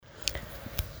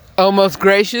Oh, most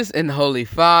gracious and holy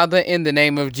Father, in the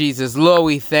name of Jesus, Lord,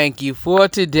 we thank you for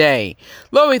today.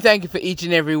 Lord, we thank you for each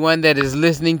and every one that is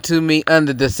listening to me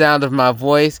under the sound of my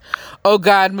voice. Oh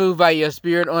God, move by your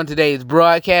spirit on today's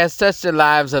broadcast. Touch the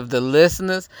lives of the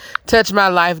listeners. Touch my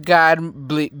life, God,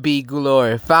 be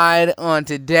glorified on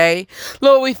today.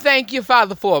 Lord, we thank you,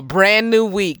 Father, for a brand new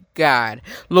week. God.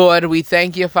 Lord, we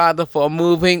thank you, Father, for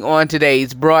moving on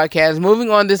today's broadcast, moving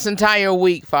on this entire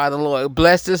week, Father, Lord.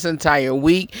 Bless this entire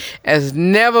week as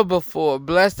never before.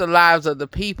 Bless the lives of the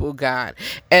people, God,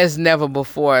 as never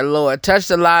before, Lord. Touch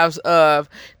the lives of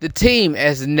the team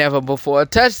as never before.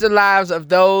 Touch the lives of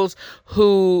those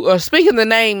who are speaking the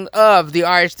name of the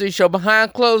RH3 show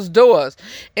behind closed doors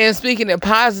and speaking it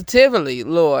positively,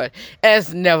 Lord,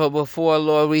 as never before,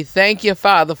 Lord. We thank you,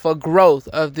 Father, for growth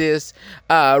of this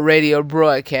radio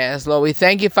broadcast. Lord, we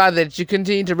thank you, Father, that you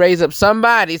continue to raise up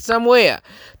somebody somewhere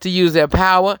to use their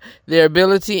power, their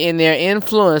ability, and their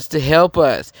influence to help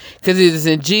us. Because it is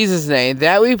in Jesus' name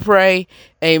that we pray.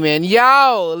 Amen.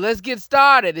 Y'all, let's get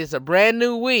started. It's a brand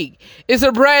new week. It's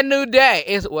a brand new day.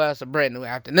 It's a brand new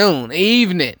afternoon,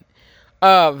 evening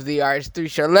of the RH3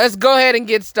 show. Let's go ahead and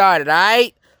get started, all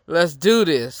right? Let's do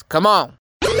this. Come on.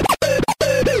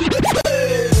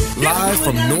 Live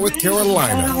from North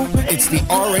Carolina, it's the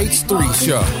RH3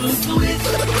 show.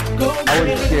 I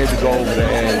wasn't scared to go over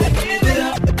there.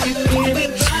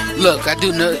 Look, I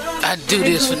do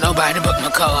this for nobody but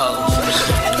my co-host.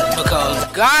 Because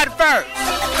God first,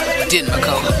 then my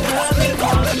co-host.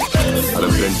 I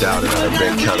done been doubted, I done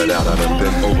been counted out, I done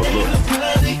been overlooked.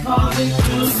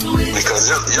 Because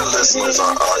your listeners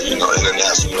are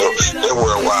international, they're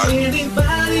worldwide.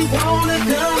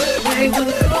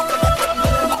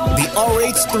 The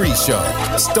RH3 show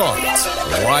starts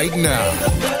right now.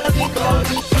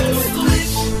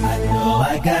 I know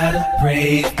I gotta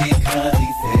praise because he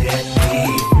set me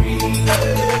free.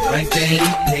 Right that he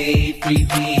paid free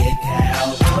me at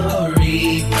Calvary.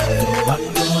 So I'm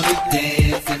gonna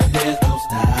dance and there's no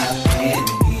stopping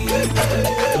me.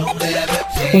 Don't ever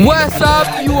change. What's up,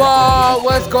 you all?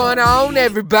 What's going on,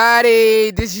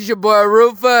 everybody? This is your boy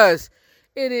Rufus.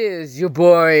 It is your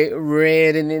boy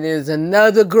Red, and it is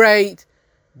another great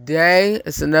day.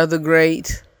 It's another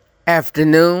great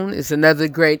afternoon. It's another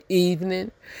great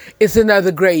evening. It's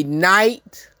another great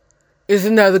night. It's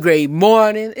another great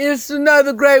morning. It's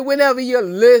another great whenever you're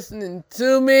listening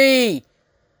to me.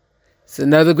 It's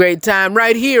another great time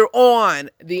right here on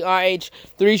the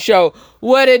RH3 show.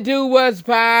 What it do, what's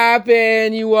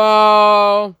poppin', you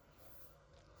all?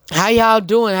 How y'all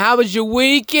doing? How was your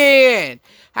weekend?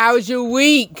 How was your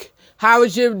week? How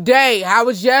was your day? How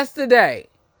was yesterday?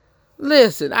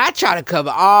 Listen, I try to cover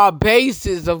all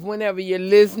bases of whenever you're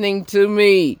listening to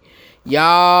me.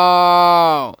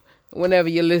 Y'all, whenever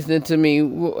you're listening to me,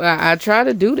 I try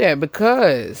to do that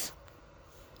because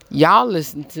y'all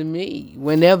listen to me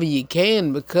whenever you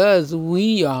can, because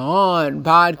we are on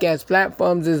podcast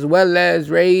platforms as well as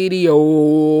radio.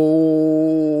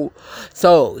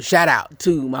 So, shout out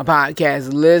to my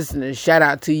podcast listeners. Shout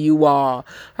out to you all.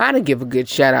 I had to give a good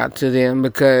shout out to them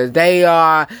because they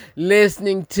are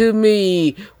listening to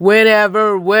me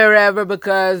whenever, wherever,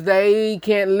 because they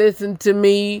can't listen to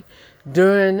me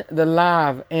during the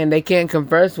live and they can't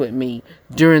converse with me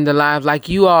during the live like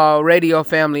you all radio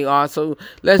family are. So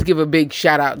let's give a big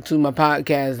shout out to my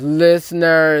podcast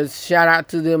listeners. Shout out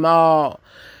to them all.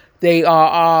 They are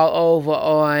all over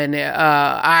on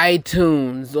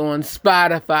iTunes, on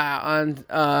Spotify, on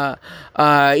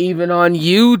even on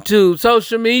YouTube,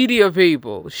 social media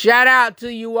people. Shout out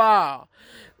to you all.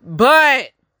 But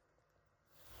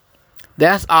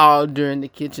that's all during the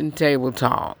kitchen table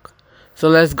talk. So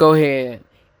let's go ahead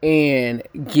and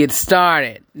get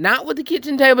started. Not with the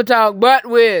kitchen table talk, but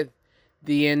with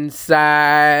the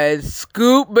inside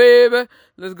scoop, baby.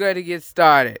 Let's go ahead and get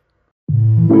started.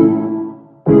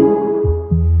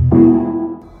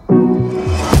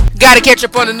 Got to catch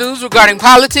up on the news regarding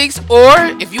politics, or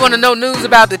if you want to know news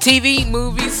about the TV,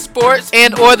 movies, sports,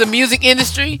 and or the music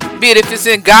industry, be it if it's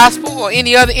in gospel or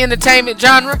any other entertainment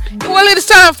genre, well, it is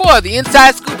time for the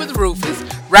Inside Scoop with Rufus,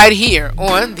 right here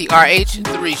on the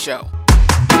RH3 show.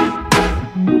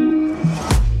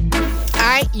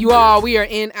 Alright, you all, we are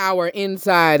in our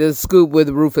Inside Scoop with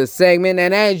Rufus segment,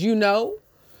 and as you know,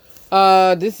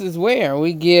 this is where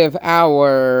we give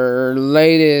our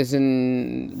latest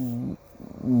and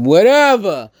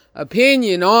whatever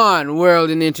opinion on world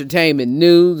and entertainment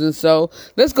news. And so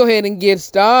let's go ahead and get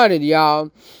started, y'all.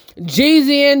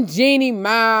 Jeezy and Jeannie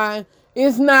Mai,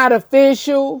 it's not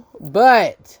official,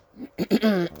 but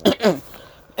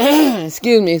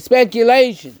excuse me,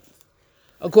 speculation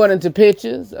according to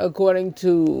pictures, according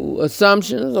to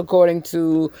assumptions, according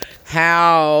to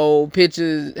how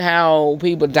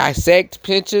people dissect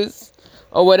pictures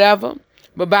or whatever.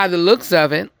 But by the looks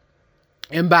of it,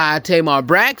 and by Tamar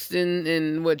Braxton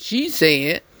and what she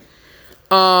said,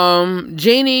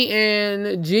 Jeannie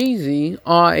and Jeezy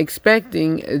are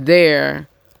expecting their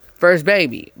first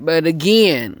baby. But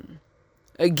again,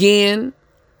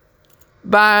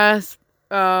 by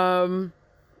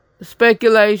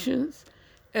speculations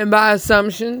and by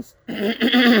assumptions,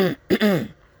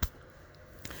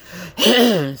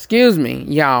 excuse me,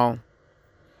 y'all,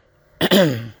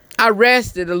 I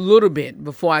rested a little bit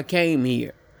before I came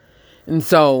here. And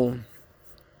so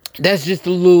that's just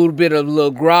a little bit of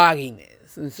grogginess.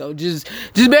 And so just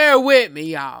bear with me,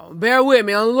 y'all. Bear with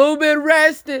me. I'm a little bit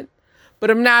rested, but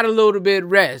I'm not a little bit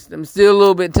rested. I'm still a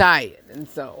little bit tired. And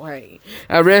so, hey,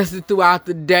 I rested throughout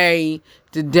the day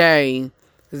today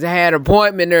because I had an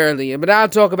appointment earlier. But I'll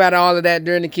talk about all of that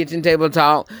during the kitchen table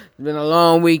talk. It's been a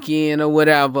long weekend or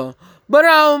whatever. But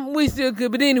we still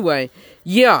could. But anyway,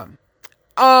 yeah.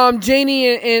 Jeannie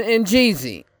and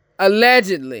Jeezy,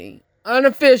 allegedly,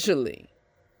 unofficially.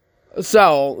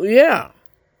 So, yeah.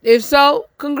 If so,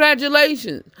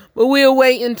 congratulations. But we'll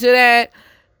wait until that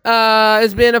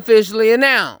it's been officially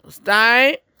announced. All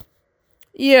right?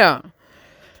 Yeah.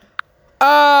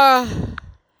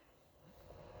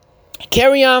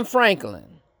 Kerryon Franklin.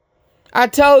 I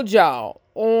told y'all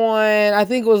I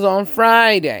think it was on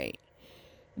Friday,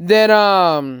 that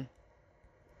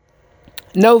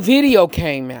no video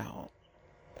came out.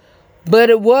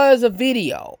 But it was a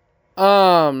video.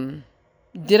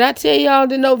 Did I tell y'all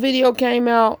that no video came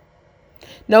out?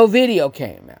 No video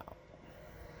came out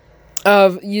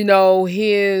of,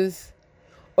 his,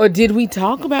 or did we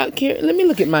talk about Let me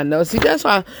look at my notes. See, that's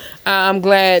why I'm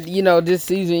glad, this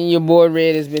season your boy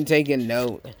Red has been taking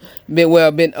note.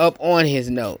 Been up on his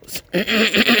notes.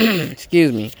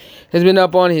 Excuse me. Has been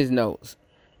up on his notes.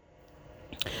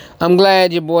 I'm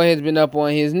glad your boy has been up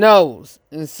on his notes.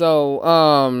 And so,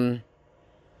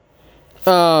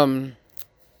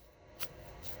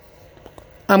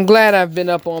 I'm glad I've been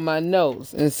up on my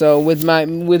notes. And so with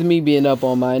me being up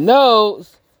on my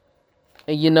notes,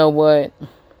 and you know what?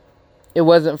 It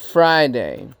wasn't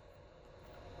Friday,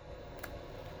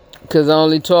 because I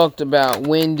only talked about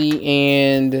Wendy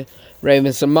and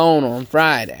Raven Simone on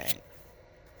Friday.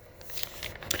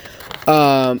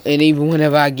 And even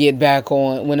whenever I get back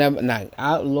on,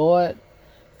 Lord,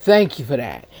 thank you for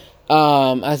that.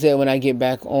 I said when I get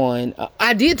back on,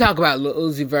 I did talk about Lil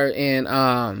Uzi Vert, and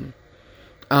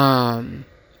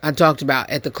I talked about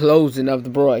at the closing of the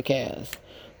broadcast.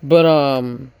 But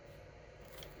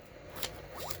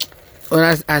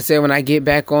when I said when I get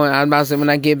back on, I was about to say when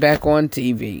I get back on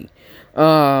TV.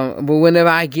 But whenever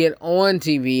I get on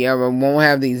TV, I won't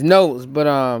have these notes. But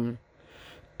I'll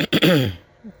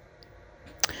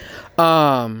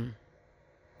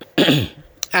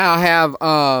have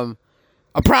a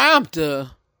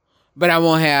prompter, but I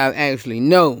won't have actually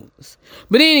notes.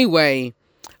 But anyway,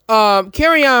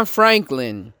 Kerryon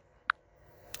Franklin,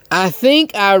 I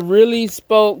think I really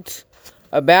spoke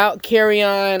about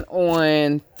Kerryon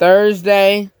on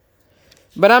Thursday,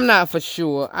 but I'm not for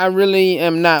sure. I really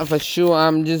am not for sure.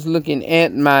 I'm just looking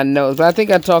at my notes. But I think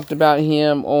I talked about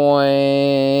him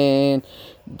on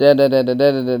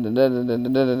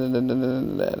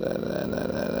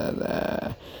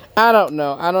I don't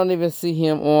know. I don't even see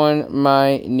him on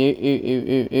my new.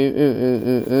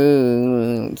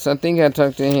 So I think I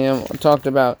talked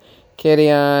about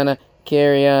Kerryon.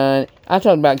 I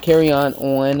talked about Kerryon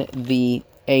on the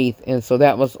 8th, and so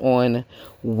that was on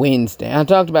Wednesday. I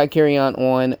talked about Kerryon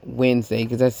on Wednesday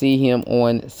because I see him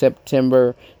on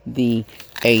September the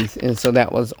 8th, and so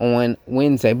that was on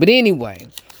Wednesday. But anyway,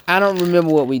 I don't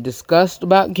remember what we discussed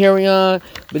about Kerryon,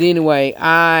 but anyway,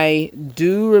 I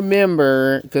do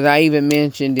remember, because I even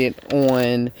mentioned it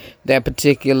on that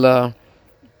particular,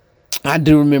 I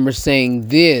do remember saying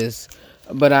this,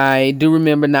 but I do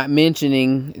remember not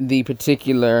mentioning the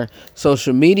particular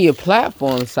social media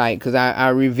platform site, because I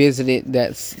revisited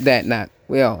not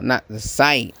the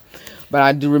site, but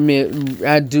I do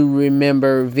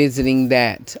remember visiting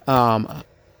that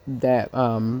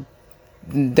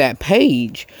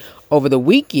page over the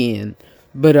weekend.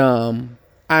 But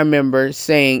I remember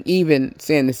saying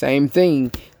the same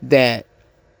thing, that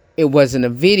it wasn't a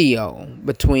video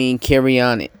between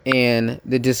Kerryon and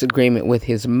the disagreement with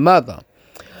his mother.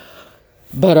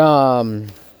 But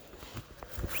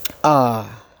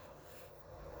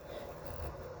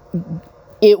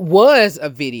it was a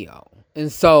video.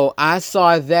 And so I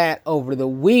saw that over the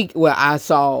week. Well, I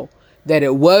saw that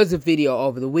it was a video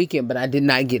over the weekend, but I did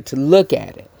not get to look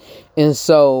at it. And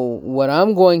so what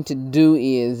I'm going to do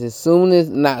is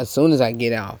not as soon as I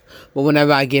get off, but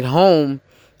whenever I get home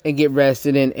and get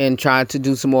rested and try to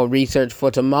do some more research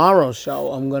for tomorrow's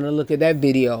show, I'm going to look at that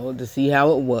video to see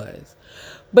how it was.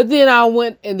 But then I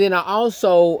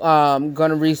also going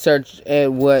to research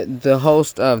at what the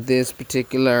host of this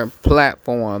particular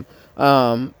platform,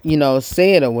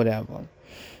 said or whatever.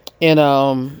 And,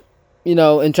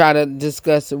 and try to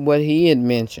discuss what he had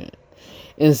mentioned.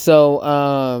 And so,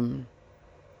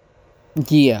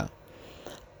 yeah.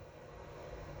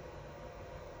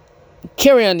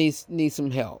 Kerryon needs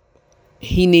some help.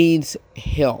 He needs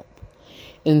help.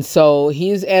 And so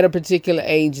he's at a particular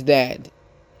age that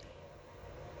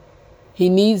he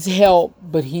needs help,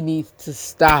 but he needs to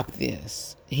stop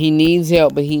this. He needs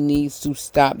help, but he needs to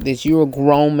stop this. You're a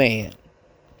grown man.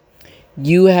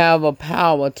 You have a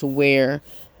power to where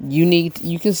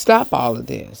you can stop all of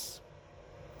this.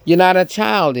 You're not a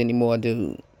child anymore,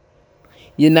 dude.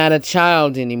 You're not a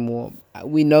child anymore.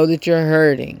 We know that you're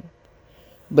hurting,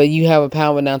 but you have a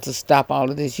power now to stop all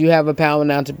of this. You have a power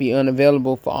now to be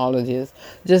unavailable for all of this.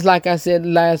 Just like I said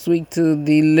last week to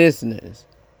the listeners.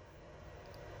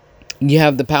 You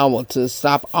have the power to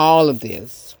stop all of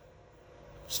this.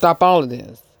 Stop all of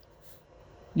this.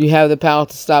 You have the power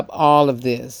to stop all of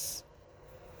this.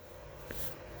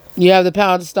 You have the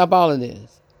power to stop all of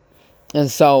this.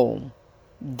 And so,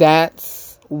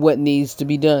 that's what needs to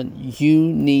be done. You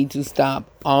need to stop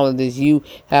all of this. You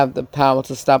have the power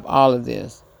to stop all of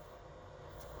this.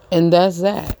 And that's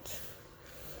that.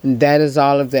 And that is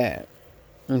all of that.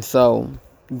 And so,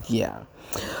 yeah.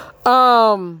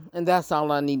 And that's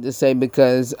all I need to say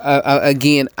because,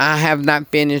 again, I have not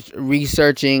finished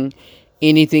researching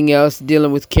anything else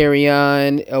dealing with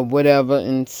Kerryon or whatever.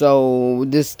 And so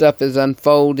this stuff is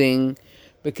unfolding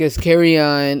because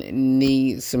Kerryon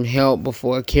needs some help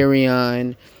before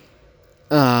Kerryon,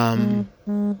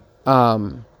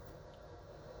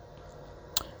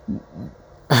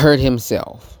 hurt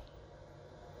himself.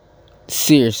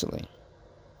 Seriously.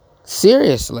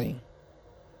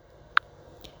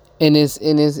 And it's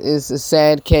a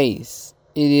sad case.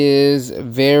 It is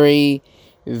very,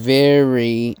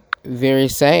 very, very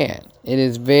sad. It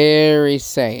is very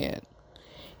sad.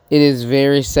 It is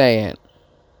very sad.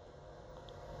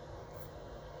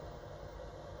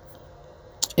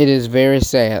 It is very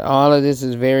sad. All of this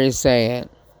is very sad.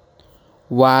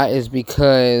 Why? Is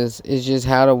because it's just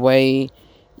how the way,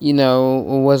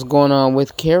 what's going on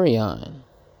with Kerryon.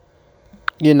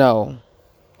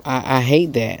 I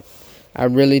hate that. I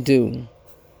really do.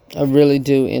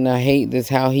 And I hate this,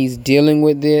 how he's dealing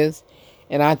with this.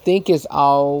 And I think it's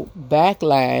all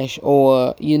backlash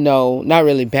or, not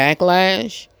really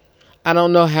backlash. I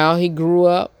don't know how he grew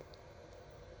up.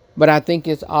 But I think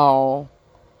it's all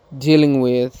dealing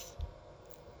with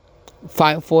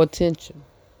fight for attention.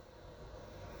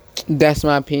 That's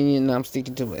my opinion and I'm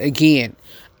sticking to it. Again,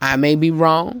 I may be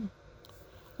wrong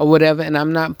or whatever. And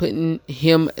I'm not putting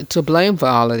him to blame for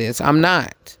all of this. I'm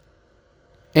not.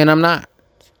 And I'm not.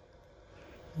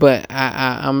 But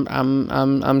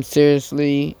I'm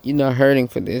seriously, hurting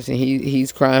for this, and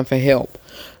he's crying for help.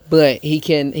 But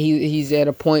he's at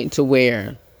a point to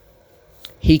where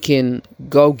he can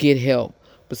go get help.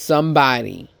 But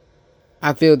somebody,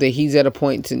 I feel that he's at a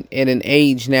point at an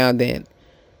age now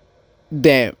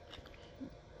that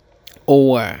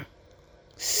or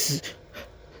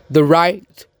the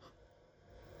right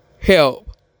help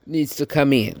needs to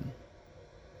come in.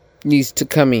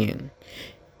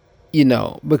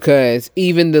 Because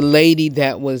even the lady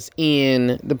that was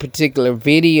in the particular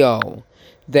video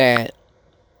that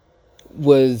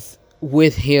was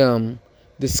with him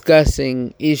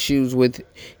discussing issues with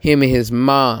him and his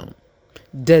mom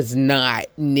does not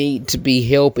need to be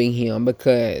helping him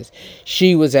because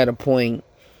she was at a point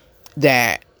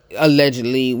that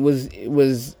allegedly was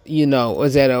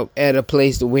at a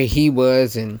place where he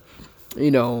was, and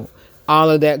all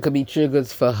of that could be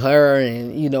triggers for her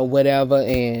and, whatever.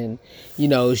 And,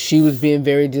 she was being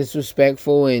very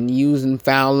disrespectful and using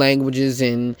foul languages.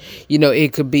 And,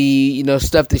 it could be,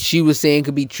 stuff that she was saying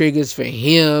could be triggers for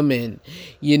him. And,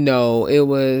 it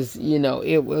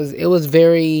was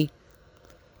very,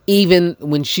 even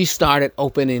when she started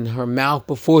opening her mouth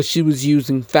before she was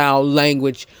using foul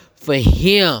language for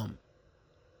him,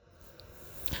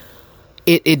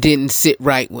 it didn't sit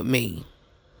right with me.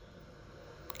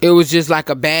 It was just like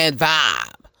a bad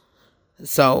vibe.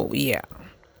 So, yeah.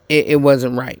 It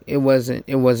wasn't right. It wasn't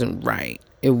right.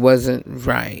 It wasn't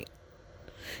right.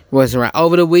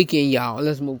 Over the weekend, y'all,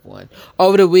 let's move on.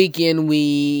 Over the weekend,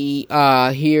 we,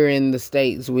 here in the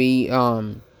States, we,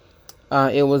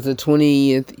 It was the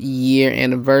 20th year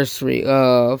anniversary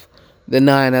of the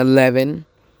 9/11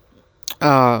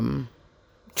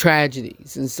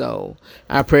 tragedies. And so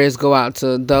our prayers go out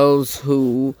to those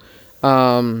who,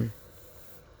 and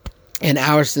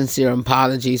our sincere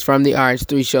apologies from the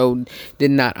RH3 show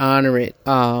did not honor it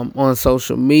on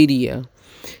social media.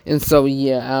 And so,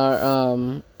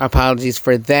 our apologies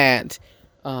for that.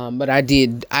 But I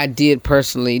did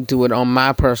personally do it on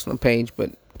my personal page,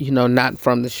 but, not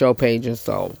from the show page. And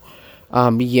so,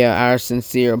 our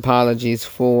sincere apologies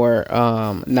for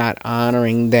not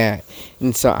honoring that.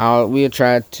 And so we'll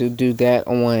try to do that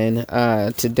on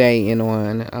today and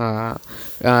on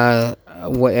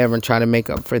whatever, and try to make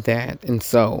up for that. And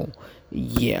so,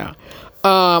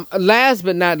 last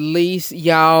but not least,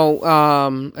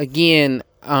 y'all, again,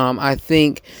 I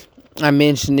think I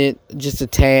mentioned it just a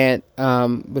tad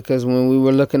because when we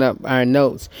were looking up our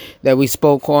notes that we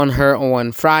spoke on her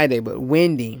on Friday, but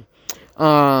Wendy,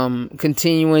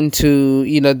 continuing to,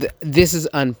 this is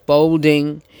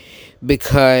unfolding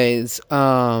because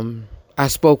I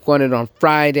spoke on it on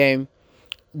Friday,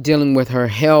 dealing with her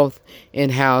health and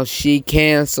how she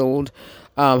canceled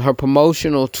her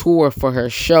promotional tour for her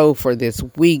show for this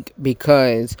week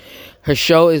because her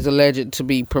show is alleged to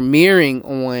be premiering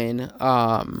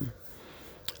on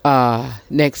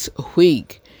next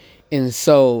week. And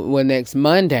so, next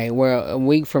Monday, a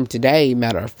week from today,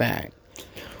 matter of fact.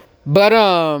 But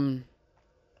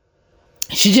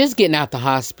she's just getting out the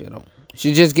hospital.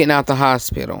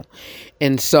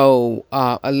 And so,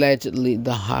 allegedly,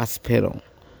 the hospital.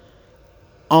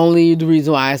 Only the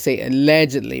reason why I say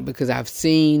allegedly, because I've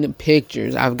seen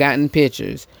pictures. I've gotten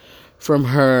pictures from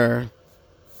her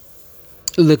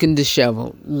looking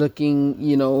disheveled, looking,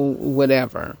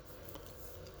 whatever.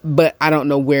 But I don't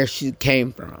know where she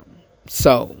came from.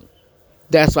 So,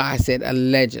 that's why I said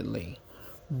allegedly.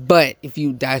 But if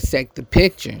you dissect the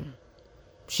picture,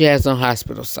 she has on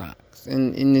hospital socks.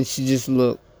 And then she just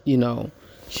looked, she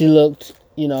looked,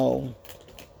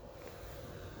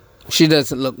 she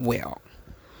doesn't look well.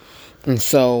 And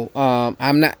so,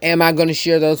 am I going to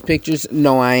share those pictures?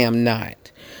 No, I am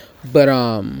not. But,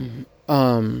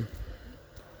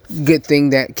 good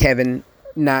thing that Kevin,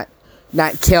 not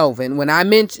Kelvin. When I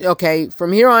mention,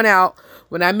 from here on out,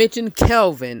 when I mention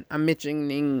Kelvin, I'm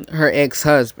mentioning her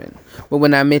ex-husband. But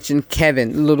when I mention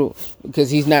Kevin, because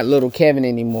he's not little Kevin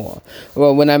anymore.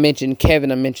 Well, when I mention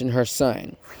Kevin, I mention her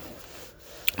son.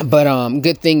 But,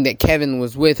 good thing that Kevin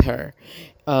was with her.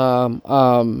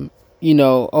 Over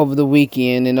the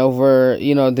weekend and over,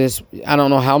 this, I don't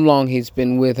know how long he's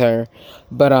been with her,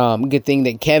 but, good thing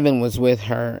that Kevin was with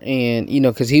her and,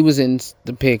 cause he was in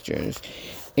the pictures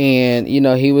and,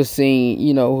 he was seen,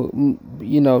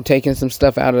 taking some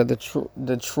stuff out of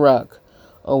the truck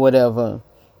or whatever.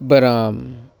 But,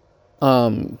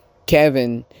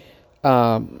 Kevin,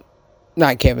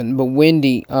 not Kevin, but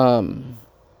Wendy,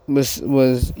 was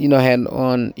had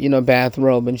on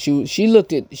bathrobe, and she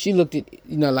looked at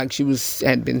like she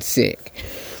had been sick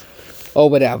or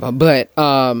whatever. But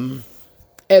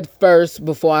at first,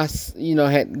 before I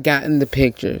had gotten the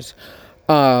pictures,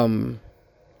 I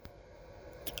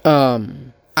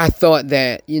thought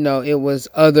that it was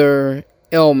other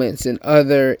ailments and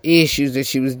other issues that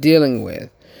she was dealing with,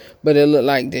 but it looked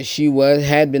like that she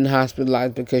had been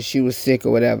hospitalized because she was sick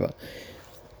or whatever.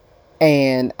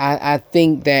 And I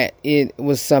think that it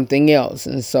was something else.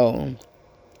 And so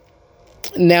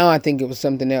now I think it was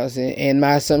something else. And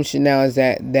my assumption now is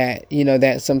that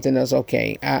that's something else.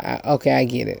 Okay. I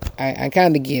get it. I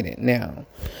kind of get it now.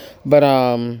 But,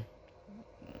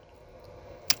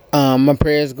 my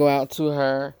prayers go out to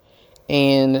her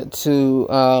and to,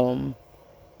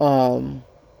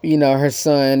 her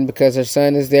son, because her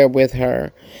son is there with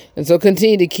her. And so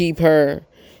continue to keep her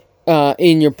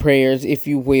in your prayers, if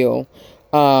you will.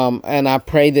 And I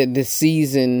pray that this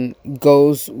season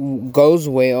goes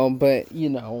well, but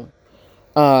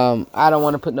I don't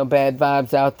want to put no bad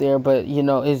vibes out there, but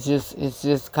it's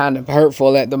just kind of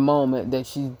hurtful at the moment that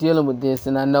she's dealing with this,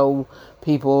 and I know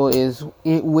people is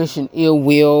wishing ill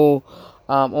will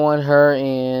on her,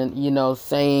 and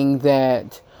saying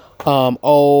that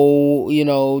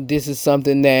this is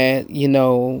something that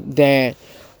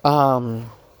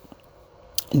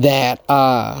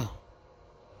that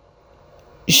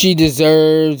she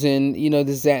deserves, and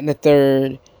this, that, and the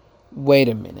third. Wait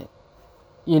a minute.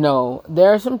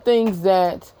 There are some things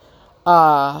that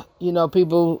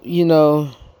people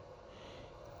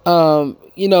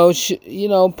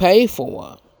pay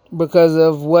for because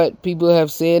of what people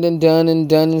have said and done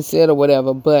and said or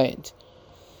whatever. But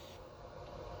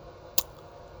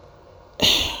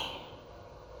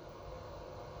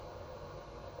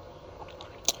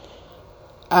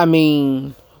I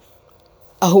mean,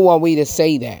 who are we to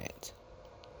say that?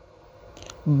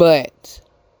 But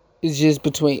it's just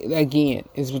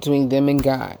it's between them and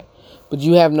God. But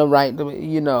you have no right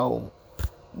to,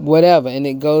 whatever. And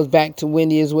it goes back to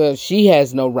Wendy as well. She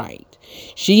has no right.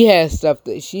 She has some stuff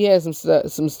that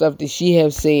she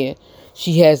has said.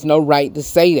 She has no right to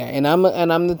say that. And I'm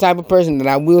the type of person that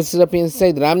I will sit up here and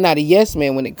say that I'm not a yes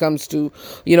man when it comes to,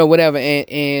 whatever.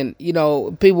 And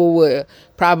people would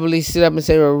probably sit up and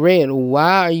say, well, Red,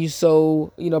 why are you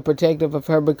so, protective of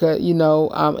her? Because,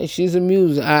 she's a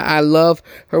muse. I love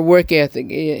her work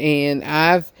ethic. And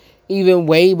I've even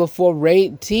way before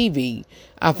TV,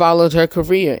 I followed her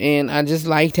career and I just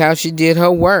liked how she did her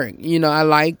work. I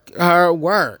like her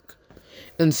work.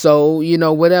 And so,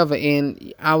 whatever.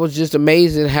 And I was just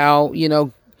amazed at how,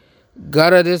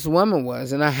 gutter this woman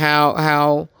was and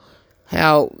how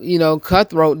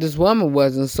cutthroat this woman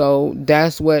was. And so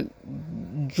that's what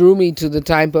drew me to the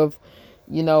type of,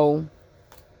 woman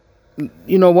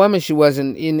she was.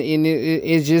 And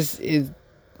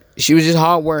she was just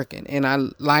hardworking. And I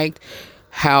liked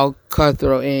how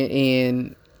cutthroat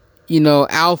and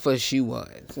alpha she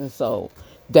was. And so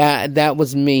that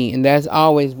was me, and that's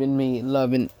always been me,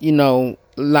 loving,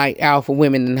 like alpha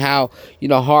women and how,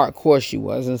 hardcore she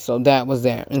was. And so that was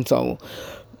that. And so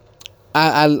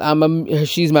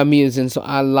she's my muse. And so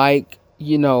I like,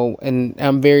 and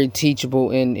I'm very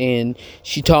teachable, and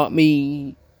she taught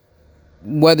me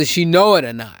whether she know it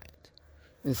or not.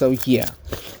 And so, yeah.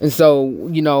 And so,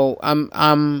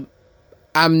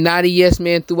 I'm not a yes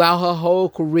man throughout her whole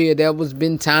career. There was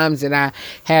been times that I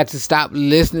had to stop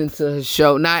listening to her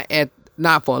show, not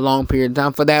for a long period of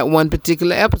time, for that one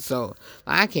particular episode.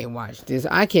 I can't watch this.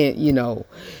 I can't,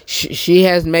 she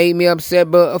has made me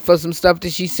upset for some stuff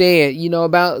that she said,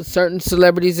 about certain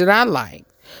celebrities that I like.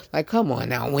 Like, come on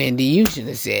now, Wendy, you should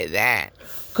have said that.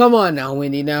 Come on now,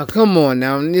 Wendy, come on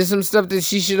now. And there's some stuff that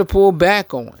she should have pulled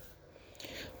back on.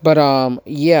 But,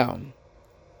 yeah.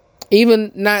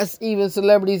 Not even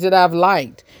celebrities that I've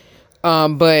liked,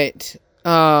 but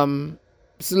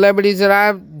celebrities that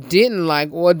I didn't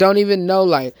like or don't even know,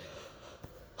 like,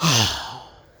 oh,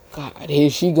 God, here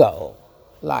she go.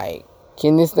 Like,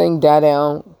 can this thing die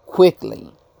down quickly?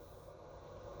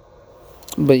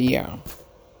 But yeah,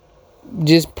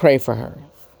 just pray for her.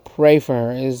 Pray for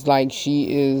her. It's like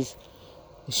she is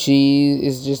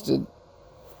just a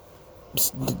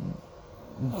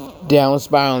down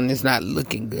spiral, and it's not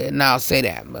looking good. And I'll say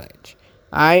that much.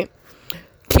 Alright?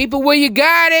 Keep it where you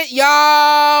got it,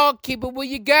 y'all. Keep it where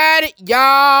you got it,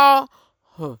 y'all.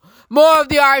 More of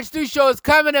the RH3 show is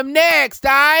coming up next,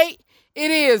 alright?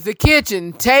 It is the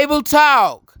Kitchen Table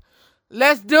Talk.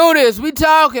 Let's do this. We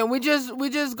talking. We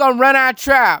just gonna run our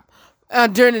trap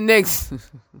during the next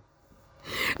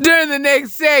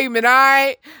segment,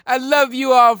 alright? I love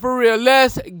you all for real.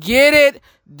 Let's get it.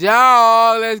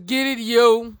 Dog, let's get it,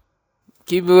 you.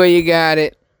 Keep it where you got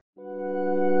it.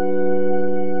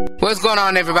 What's going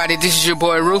on, everybody? This is your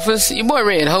boy Rufus, your boy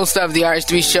Red, host of the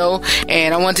RH3 show,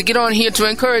 and I want to get on here to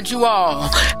encourage you all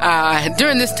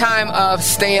during this time of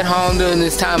stay at home, during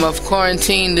this time of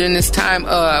quarantine, during this time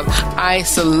of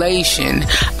isolation,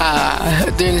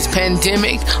 during this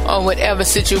pandemic, or whatever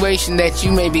situation that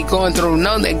you may be going through.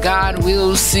 Know that God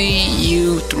will see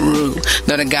you through.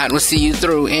 Know that God will see you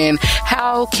through. And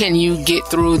how can you get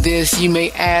through this? You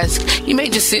may ask. You may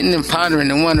just sitting and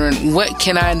pondering and wondering, what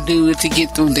can I do to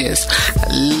get through this?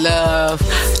 Love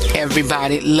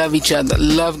everybody, love each other,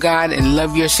 love God, and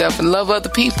love yourself, and love other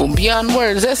people beyond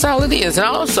words. That's all it is. And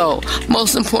also,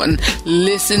 most important,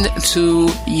 listen to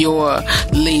your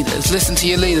leaders. Listen to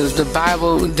your leaders. The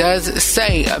Bible does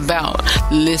say about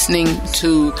listening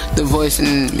to the voice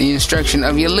and the instruction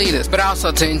of your leaders. But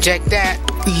also, to inject that,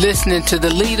 listening to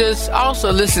the leaders, also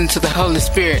listen to the Holy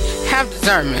Spirit. Have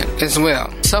discernment as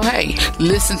well. So hey,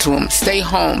 listen to them. Stay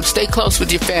home. Stay close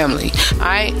with your family.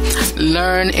 Alright?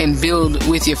 Learn and build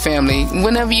with your family.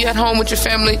 Whenever you're at home with your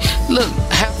family, look,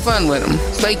 have fun with them.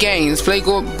 Play games. Play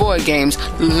board games.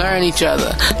 Learn each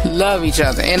other. Love each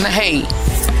other. And hey,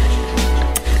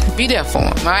 be there for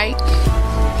them. Alright?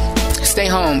 Stay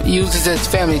home. Use it as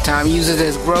family time. Use it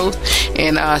as growth,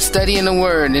 and study in the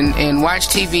Word, and watch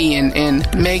TV, and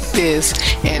make this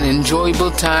an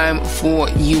enjoyable time for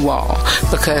you all.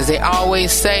 Because they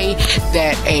always say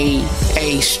that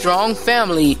a strong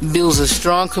family builds a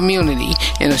strong community,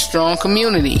 and a strong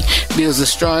community builds a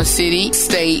strong city,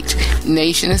 state,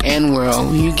 nation, and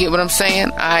world. You get what I'm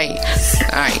saying? Alright.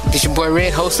 This your boy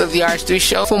Red, host of the RH3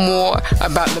 show. For more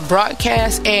about the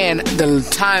broadcast and the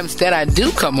times that I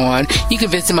do come on, you can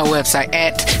visit my website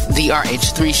at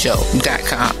therh3show.com.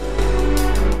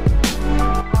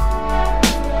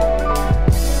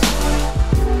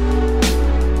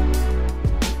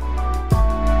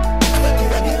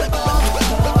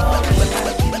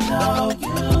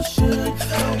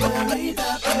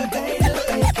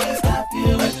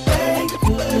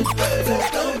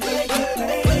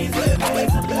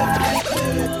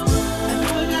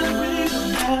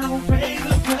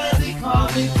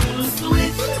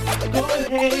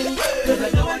 head. Cause I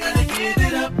know I gotta give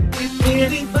it up. If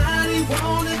anybody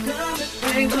wanna come and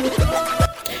play with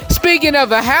the Speaking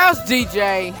of a house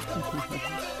DJ,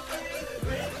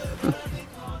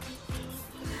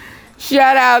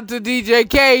 shout out to DJ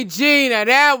KG. Now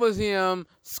that was him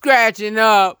scratching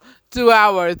up to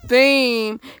our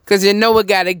theme, because you know we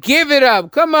gotta give it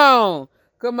up. Come on,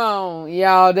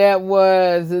 y'all. That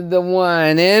was the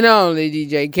one and only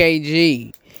DJ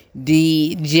KG.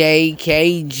 DJ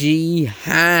KG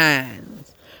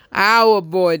Hines. Our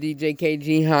boy DJ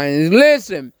KG Hines.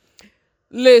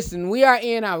 Listen, we are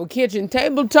in our kitchen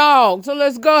table talk. So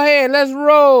let's go ahead. Let's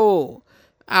roll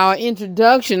our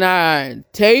introduction, our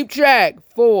tape track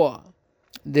for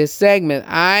this segment.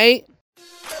 Alright,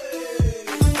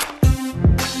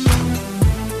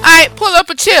 pull up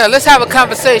a chair. Let's have a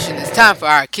conversation. It's time for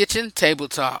our kitchen table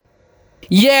talk.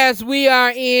 Yes, we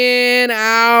are in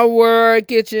our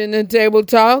kitchen and table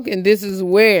talk, and this is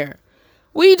where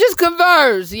we just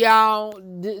converse, y'all.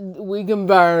 We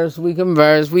converse, we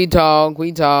talk,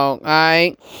 all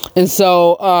right? And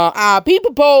so, our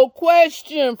people poll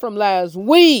question from last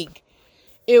week,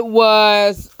 it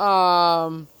was,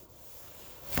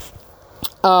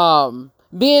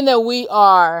 being that we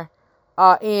are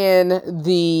in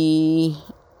the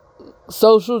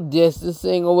social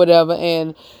distancing or whatever,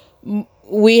 and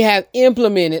we have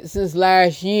implemented since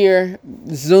last year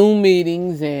Zoom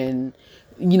meetings and,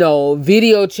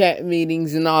 video chat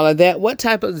meetings and all of that. What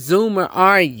type of Zoomer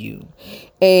are you?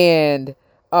 And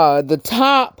the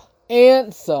top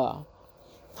answer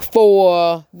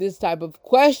for this type of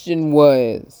question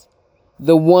was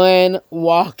the one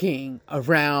walking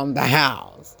around the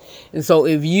house. And so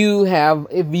if you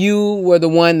were the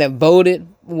one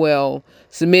that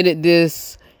submitted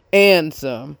this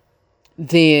answer,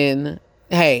 then,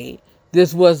 hey,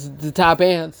 this was the top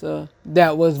answer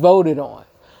that was voted on.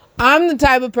 I'm the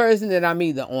type of person that I'm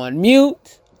either on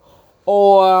mute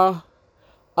or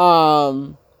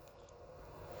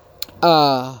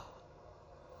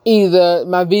either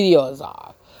my video is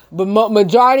off. But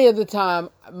majority of the time,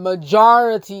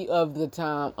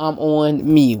 I'm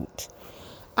on mute.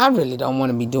 I really don't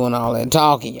want to be doing all that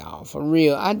talking, y'all. For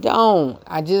real, I don't.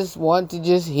 I just want to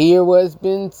just hear what's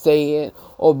been said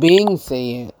or being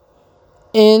said.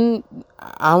 And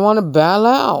I want to bail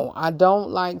out. I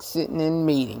don't like sitting in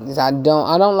meetings. I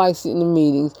don't like sitting in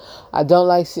meetings. I don't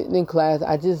like sitting in class.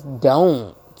 I just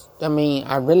don't. I mean,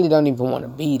 I really don't even want to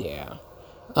be there.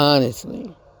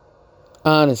 Honestly,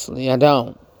 I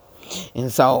don't.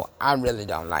 And so I really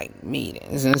don't like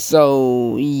meetings. And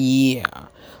so, yeah.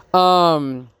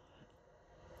 And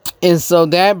so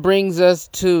that brings us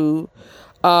to,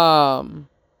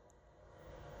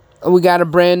 we got a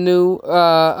brand new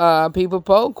people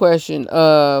poll question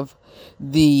of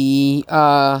the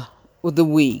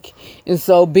week. And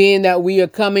so being that we are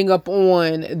coming up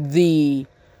on the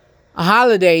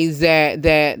holidays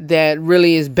that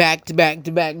really is back to back.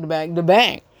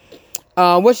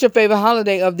 What's your favorite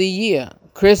holiday of the year?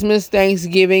 Christmas,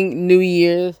 Thanksgiving, New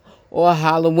Year's, or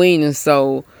Halloween? And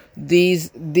so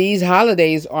these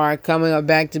holidays are coming up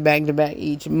back to back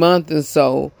each month. And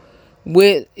so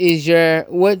what is your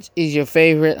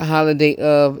favorite holiday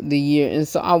of the year? And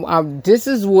so this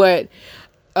is what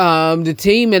the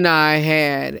team and I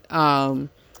had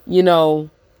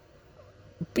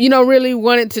really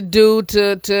wanted to do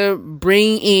to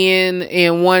bring in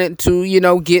and wanted to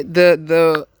get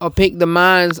the or pick the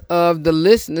minds of the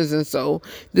listeners. And so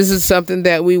this is something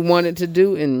that we wanted to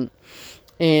do,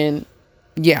 and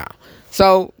yeah,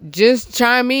 so just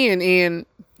chime in, and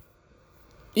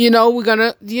we're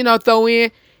gonna throw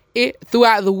in it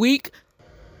throughout the week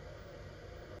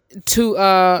to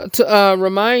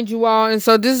remind you all. And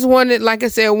so this is one that, like I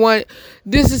said,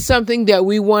 this is something that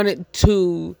we wanted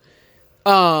to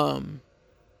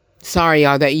sorry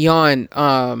y'all, that yawn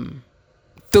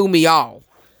threw me off.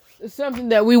 It's something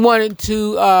that we wanted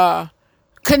to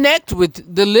connect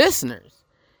with the listeners,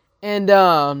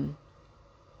 and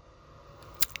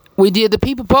we did the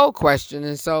people poll question,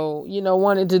 and so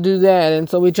wanted to do that. And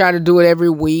so we try to do it every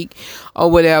week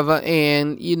or whatever,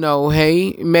 and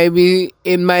hey, maybe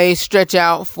it may stretch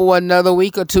out for another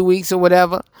week or 2 weeks or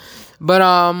whatever. But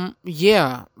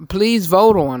yeah, please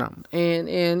vote on them. And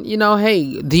hey,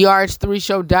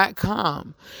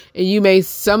 therh3show.com. And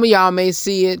some of y'all may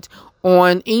see it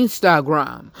on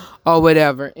Instagram or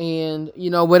whatever, and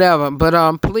whatever.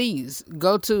 But please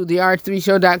go to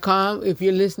therh3show.com. If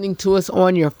you're listening to us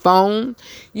on your phone,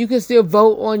 you can still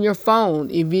vote on your phone.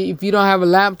 If you don't have a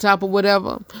laptop or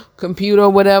whatever, computer or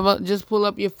whatever, just pull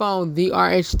up your phone,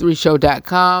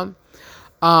 therh3show.com.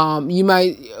 You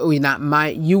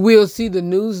will see the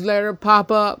newsletter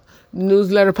pop up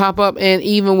newsletter pop up. And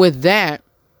even with that,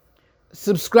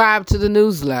 subscribe to the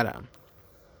newsletter.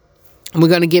 We're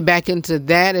going to get back into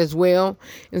that as well.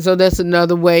 And so that's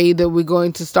another way that we're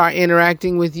going to start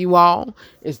interacting with you all,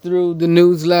 is through the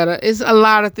newsletter. It's a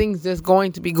lot of things that's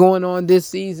going to be going on this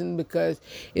season because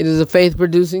it is a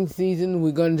faith-producing season.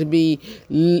 We're going to be,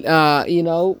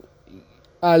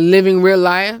 living real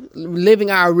life,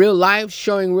 living our real life,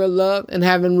 showing real love, and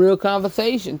having real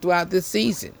conversation throughout this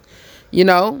season.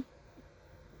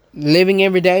 Living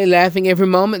every day, laughing every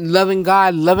moment, loving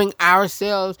God, loving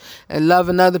ourselves, and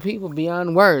loving other people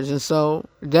beyond words. And so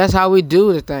that's how we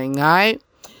do the thing, all right?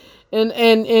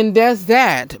 And that's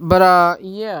that. But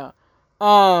yeah.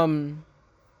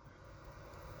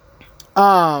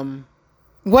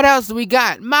 What else do we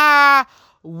got? My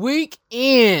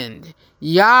weekend.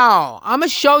 Y'all, I'm gonna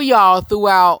show y'all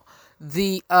throughout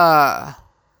the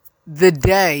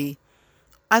day.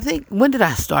 I think, when did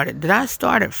I start it? Did I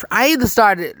start it?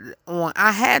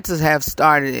 I had to have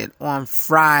started it on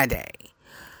Friday.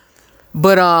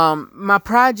 But my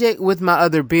project with my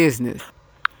other business,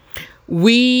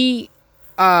 we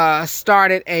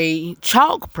started a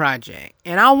chalk project.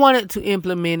 And I wanted to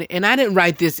implement it. And I didn't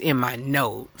write this in my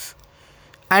notes.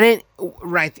 I didn't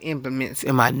write the implements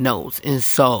in my notes. And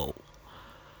so,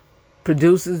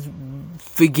 producers,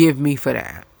 forgive me for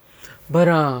that. But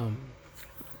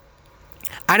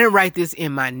I didn't write this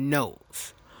in my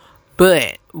notes,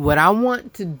 but what I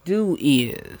want to do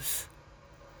is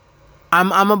I'm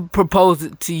gonna propose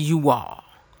it to you all,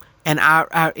 and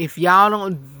I if y'all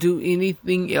don't do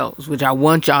anything else, which I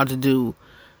want y'all to do,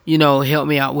 help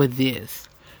me out with this.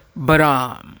 But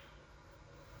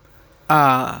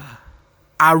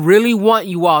I really want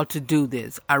you all to do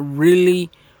this. And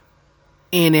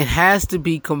it has to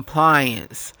be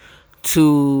compliance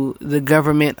to the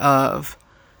government of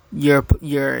your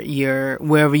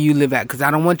wherever you live at, because I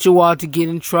don't want you all to get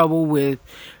in trouble with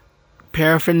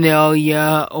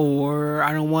paraphernalia, or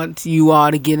I don't want you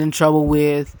all to get in trouble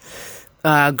with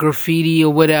graffiti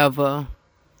or whatever.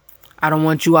 I don't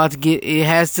want you all to it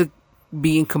has to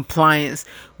be in compliance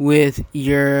with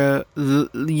your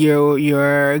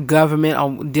government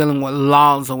or dealing with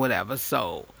laws or whatever.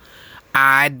 So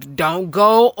I don't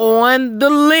go on the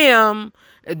limb.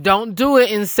 Don't do it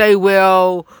and say,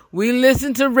 well, we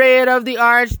listened to Red of the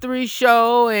RH3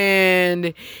 show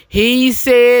and he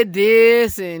said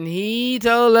this and he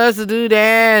told us to do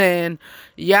that and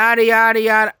yada, yada,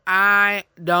 yada. I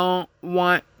don't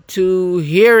want to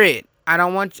hear it. I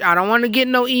don't want to get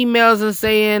no emails and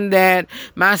saying that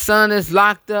my son is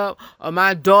locked up, or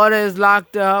my daughter is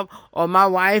locked up, or my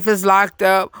wife is locked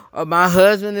up, or my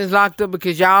husband is locked up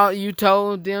because you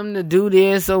told them to do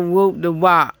this or whoop the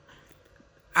wop.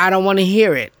 I don't want to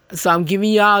hear it. So I'm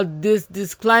giving y'all this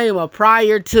disclaimer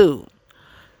prior to.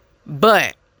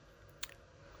 But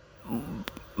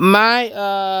my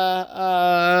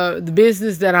the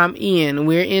business that I'm in,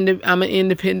 I'm an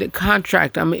independent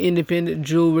contractor. I'm an independent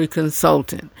jewelry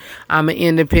consultant. I'm an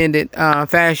independent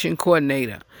fashion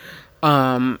coordinator.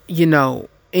 And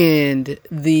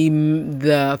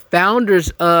the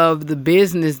founders of the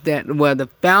business the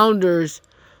founders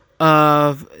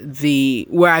of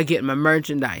where I get my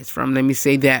merchandise from, let me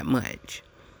say that much.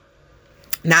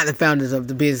 Not the founders of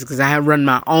the business, because I have run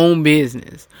my own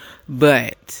business,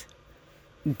 but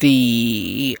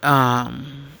the uplines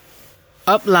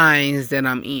that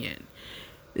I'm in,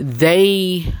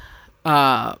 they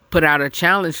put out a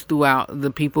challenge throughout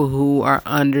the people who are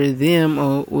under them,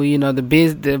 or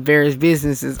the various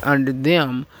businesses under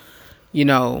them,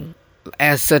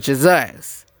 as such as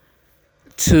us,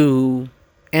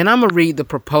 and I'm gonna read the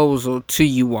proposal to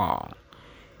you all.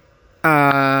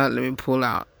 Let me pull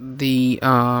out this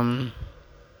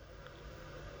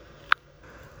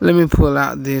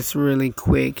really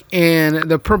quick. And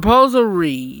the proposal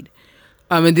read,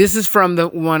 and this is from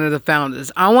one of the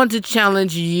founders. I want to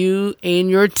challenge you and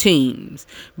your teams,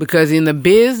 because in the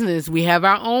business, we have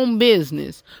our own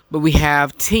business, but we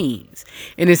have teams.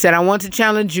 And it said, I want to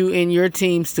challenge you and your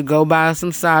teams to go buy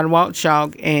some sidewalk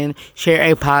chalk and share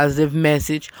a positive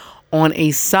message on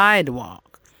a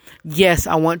sidewalk. Yes,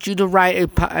 I want you to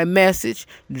write a message,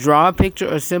 draw a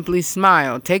picture, or simply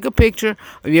smile. Take a picture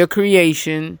of your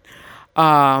creation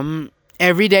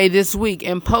every day this week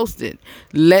and post it.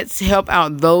 Let's help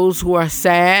out those who are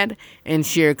sad and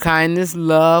share kindness,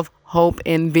 love, hope,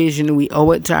 and vision. We owe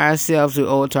it to ourselves. We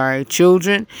owe it to our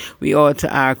children. We owe it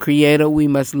to our Creator. We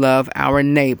must love our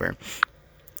neighbor.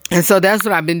 And so that's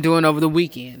what I've been doing over the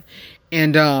weekend.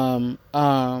 And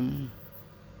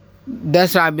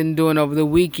that's what I've been doing over the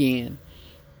weekend.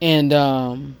 And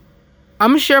I'm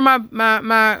gonna share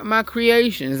my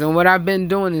creations and what I've been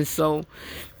doing. And so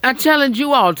I challenge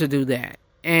you all to do that.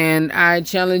 And I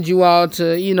challenge you all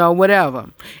to, whatever.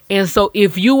 And so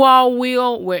if you all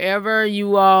will, wherever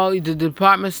you all, the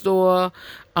department store,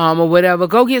 or whatever,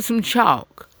 go get some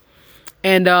chalk.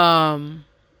 And,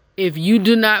 if you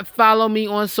do not follow me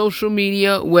on social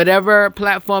media, whatever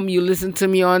platform you listen to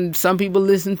me on, some people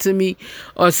listen to me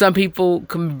or some people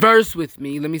converse with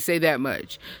me. Let me say that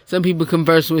much. Some people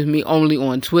converse with me only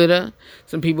on Twitter.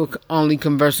 Some people only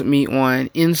converse with me on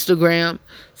Instagram.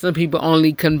 Some people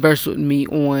only converse with me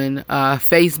on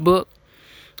Facebook.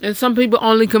 And some people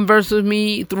only converse with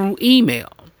me through email.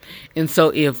 And so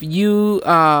if you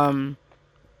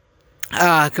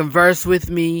converse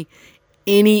with me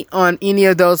on any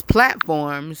of those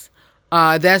platforms,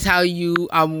 that's how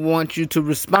I want you to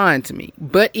respond to me.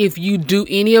 But if you do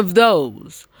any of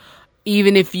those,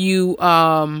 even if you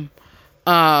do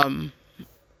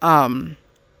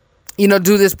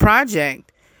this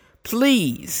project,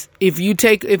 please, if you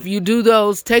do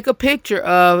those, take a picture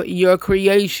of your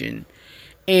creation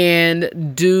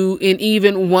and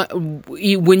even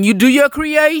when you do your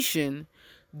creation,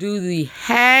 do the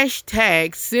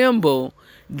hashtag symbol.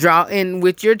 Draw in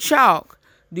with your chalk.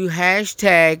 Do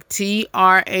hashtag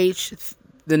TRH,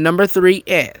 the number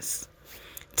 3S.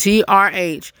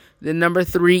 TRH, the number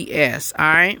 3S. All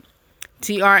right?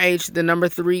 TRH, the number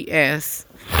 3S.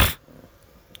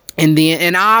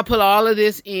 And I'll put all of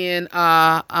this in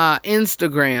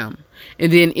Instagram.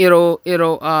 And then it'll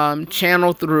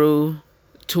channel through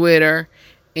Twitter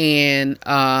and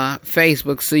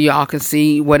Facebook, so y'all can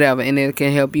see whatever, and it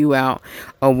can help you out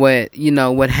or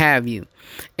what have you.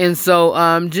 And so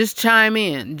just chime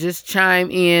in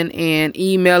and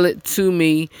email it to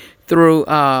me through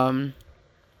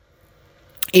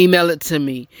email it to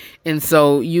me. And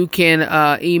so you can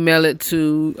email it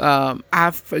to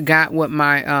I forgot what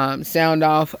my sound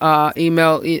off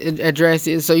email address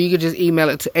is, so you can just email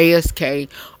it to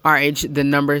ASKRH the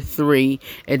number 3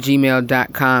 at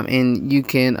gmail.com, and you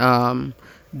can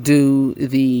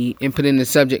and put in the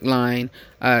subject line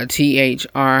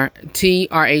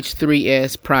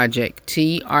TRH3S project,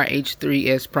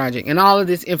 TRH3S project, and all of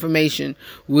this information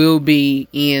will be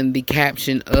in the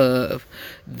caption of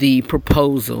the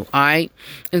proposal. All right.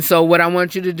 And so what I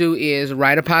want you to do is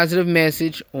write a positive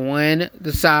message on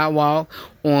the sidewalk,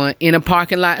 in a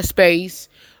parking lot space,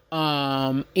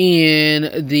 in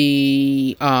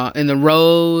the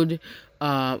road.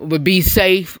 But be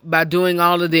safe by doing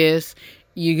all of this.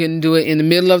 You can do it in the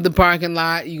middle of the parking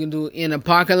lot. You can do it in a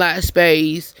parking lot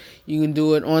space. You can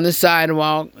do it on the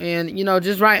sidewalk. And,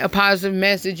 just write a positive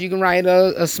message. You can write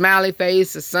a smiley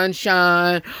face, a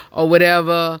sunshine, or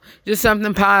whatever. Just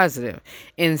something positive.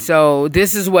 And so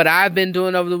this is what I've been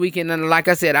doing over the weekend. And like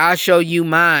I said, I'll show you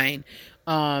mine.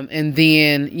 And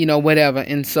then, whatever.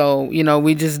 And so,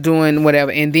 we just doing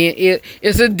whatever. And then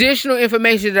it's additional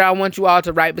information that I want you all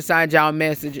to write beside y'all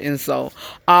message. And so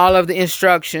all of the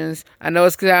instructions, I know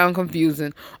it's sound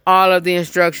confusing. All of the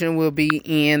instruction will be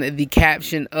in the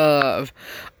caption of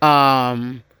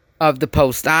the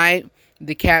post. All right.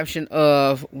 The caption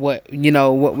of what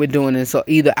we're doing. And so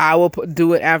either I will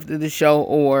do it after the show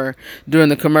or during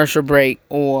the commercial break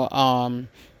or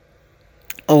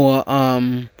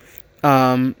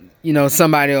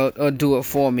somebody will do it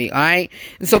for me. All right.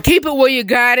 And so keep it where you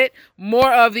got it.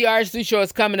 More of the RH3 show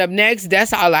is coming up next.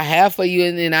 That's all I have for you.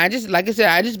 And I just, like I said,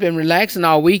 I just been relaxing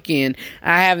all weekend.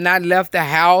 I have not left the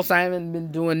house. I haven't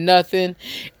been doing nothing.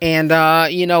 And,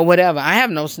 whatever. I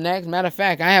have no snacks. Matter of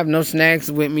fact, I have no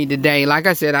snacks with me today. Like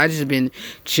I said, I just been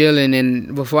chilling.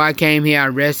 And before I came here, I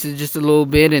rested just a little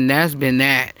bit. And that's been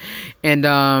that.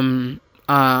 And,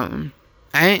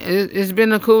 it's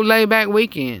been a cool laid back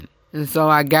weekend. And so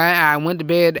I went to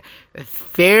bed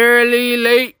fairly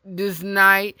late this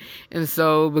night. And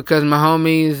so because my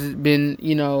homie's been,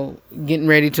 getting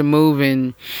ready to move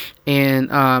and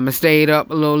I stayed up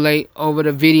a little late over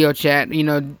the video chat,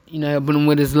 helping him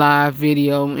with his live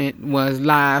video. It was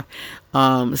live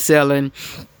selling.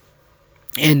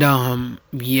 And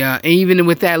even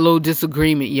with that little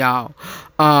disagreement, y'all,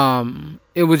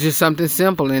 it was just something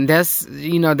simple, and that's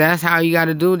how you got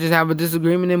to do it. Just have a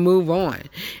disagreement and move on.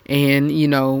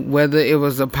 And whether it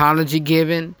was apology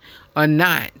given or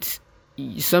not,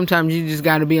 sometimes you just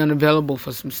got to be unavailable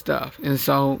for some stuff. And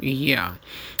so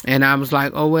and I was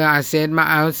like, oh well, I said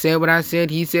what I said,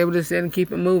 he said what he said, and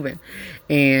keep it moving.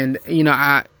 And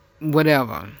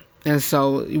whatever. And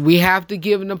so we have to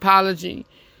give an apology.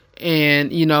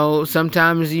 And,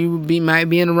 sometimes you might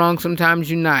be in the wrong,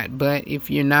 sometimes you're not. But if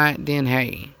you're not, then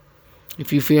hey.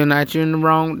 If you feel not you're in the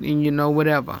wrong, then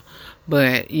whatever.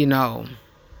 But, hey.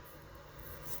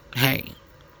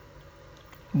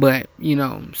 But,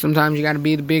 sometimes you got to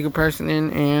be the bigger person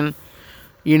and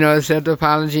accept the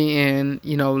apology. And,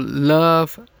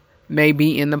 love may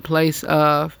be in the place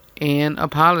of an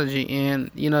apology.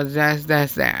 And, that's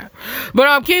that.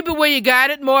 But keep it where you got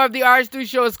it. More of the RH3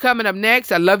 show is coming up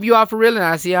next. I love you all for real, and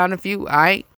I'll see y'all in a few. All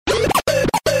right?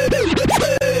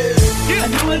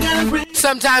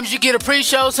 Sometimes you get a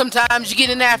pre-show, sometimes you get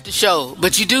an after show,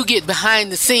 but you do get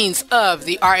behind the scenes of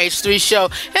the RH3 show,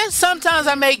 and sometimes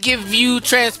I may give you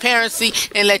transparency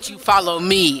and let you follow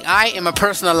me. I am a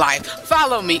personal life.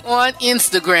 Follow me on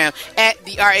Instagram at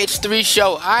the RH3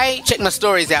 show. I check my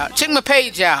stories out, check my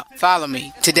page out. Follow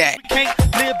me today. We can't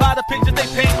live by the pictures they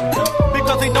paint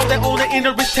because they know that all the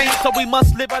inner is taint, so we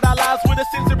must live out our lives with a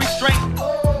sense of restraint.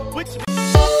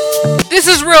 This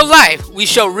is real life. We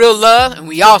show real love, and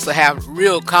we also have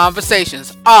real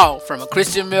conversations, all from a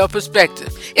Christian male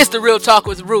perspective. It's the Real Talk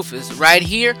with Rufus, right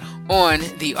here on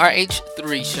the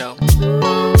RH3 show.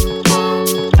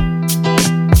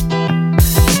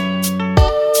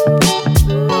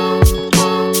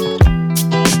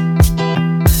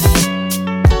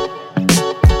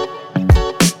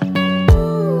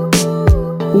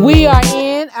 We are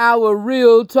in our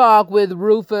Real Talk with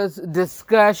Rufus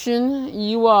discussion.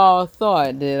 You all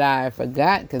thought that I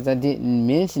forgot because I didn't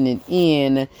mention it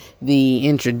in the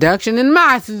introduction. And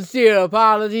my sincere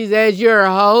apologies as your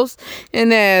host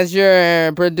and as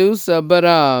your producer.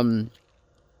 But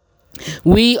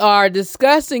we are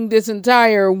discussing this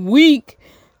entire week,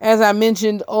 as I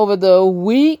mentioned over the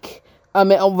weekend,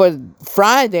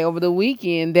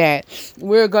 that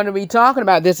we're going to be talking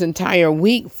about this entire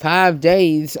week, 5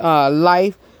 days,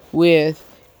 life with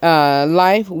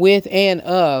and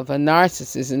of a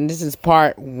narcissist. And this is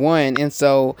part 1. And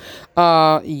so,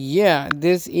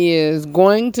 this is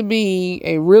going to be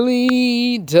a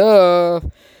really tough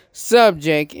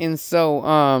subject. And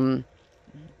so,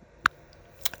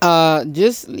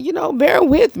 just, bear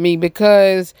with me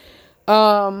because,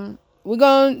 we're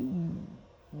going to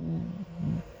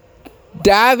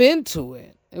dive into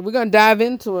it. And we're going to dive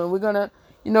into it. We're going to,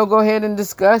 go ahead and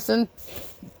discuss and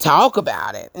talk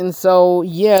about it. And so,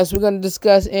 yes, we're going to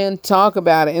discuss and talk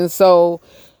about it. And so,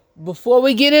 before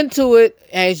we get into it,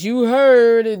 as you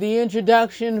heard the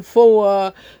introduction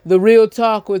for the Real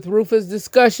Talk with Rufus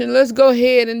discussion, let's go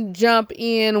ahead and jump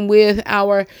in with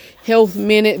our health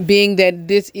minute, being that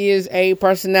this is a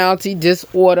personality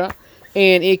disorder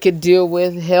and it could deal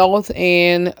with health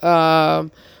and,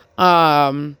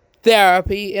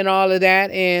 therapy and all of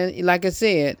that, and like I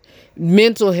said,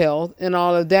 mental health and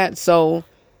all of that. So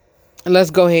let's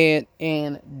go ahead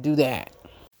and do that.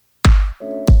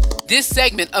 This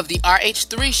segment of the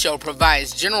RH3 show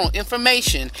provides general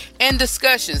information and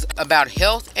discussions about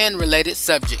health and related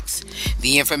subjects.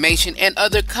 The information and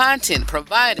other content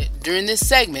provided during this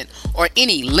segment or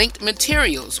any linked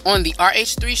materials on the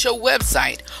RH3 show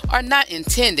website are not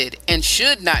intended and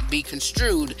should not be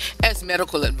construed as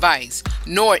medical advice,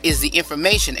 nor is the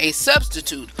information a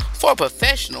substitute for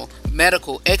professional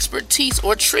medical expertise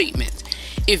or treatment.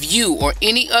 If you or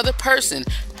any other person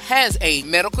has a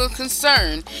medical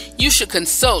concern, you should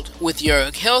consult with your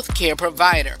healthcare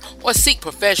provider or seek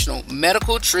professional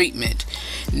medical treatment.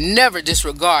 Never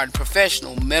disregard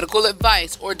professional medical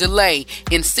advice or delay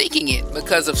in seeking it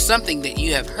because of something that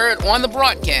you have heard on the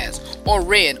broadcast or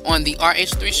read on the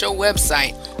RH3 show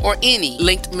website or any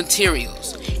linked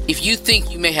materials. If you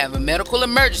think you may have a medical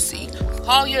emergency,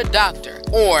 call your doctor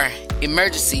or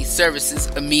emergency services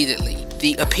immediately.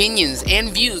 The opinions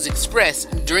and views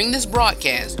expressed during this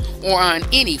broadcast or on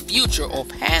any future or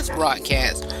past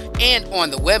broadcast and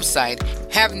on the website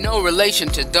have no relation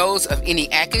to those of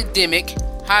any academic,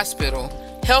 hospital,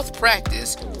 health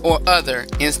practice, or other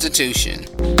institution.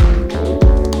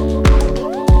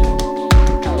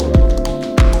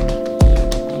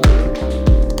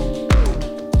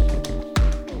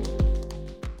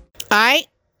 Alright,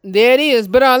 there it is.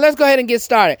 But let's go ahead and get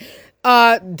started.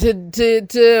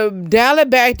 To dial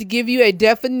it back to give you a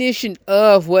definition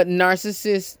of what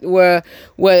narcissist, what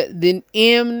the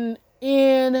NPD,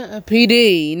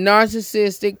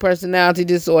 narcissistic personality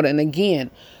disorder. And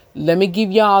again, let me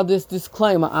give y'all this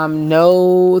disclaimer. I'm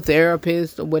no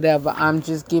therapist or whatever. I'm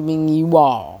just giving you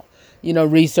all,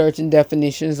 research and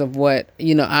definitions of what,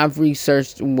 I've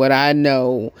researched and what I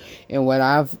know and what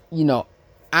I've,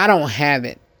 I don't have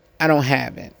it.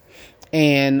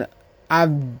 And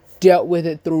I've dealt with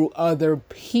it through other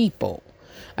people.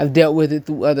 and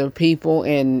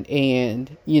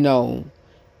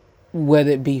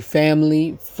whether it be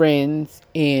family, friends,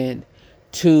 and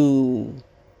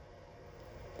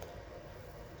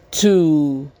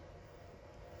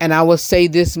and I will say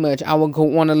this much, I will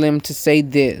go on a limb to say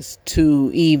this,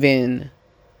 to even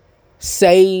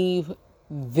save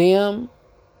them,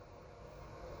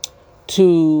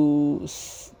 to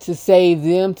save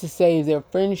them, to save their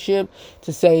friendship,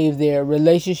 to save their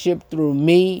relationship through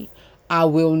me. I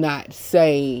will not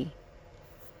say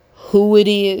who it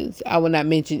is. I will not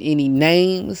mention any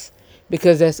names,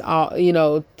 because that's all,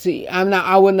 I'm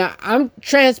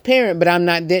transparent, but I'm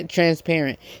not that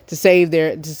transparent to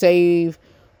save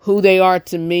who they are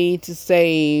to me, to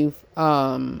save,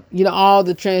 all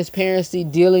the transparency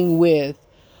dealing with,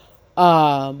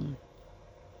 the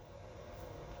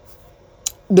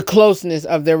closeness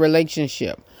of their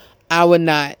relationship. I would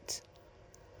not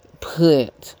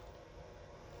put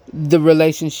the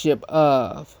relationship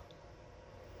of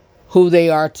who they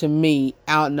are to me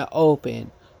out in the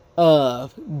open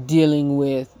of dealing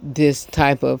with this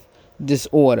type of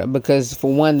disorder, because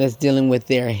for one, that's dealing with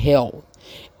their health,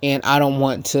 and I don't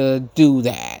want to do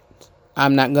that.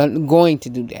 I'm not going to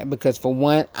do that, because for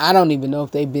one, I don't even know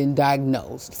if they've been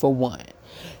diagnosed, for one.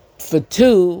 For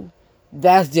two,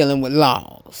 that's dealing with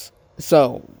laws.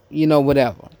 So,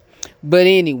 whatever. But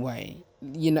anyway,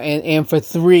 and for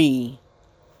three,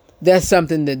 that's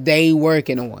something that they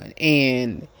working on.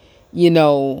 And,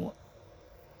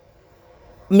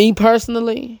 me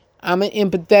personally, I'm an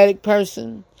empathetic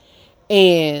person.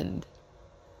 And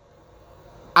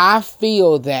I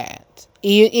feel that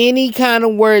any kind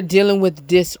of word dealing with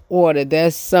disorder,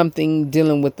 that's something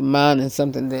dealing with the mind, and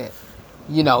something that,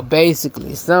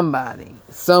 basically somebody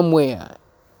somewhere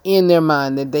in their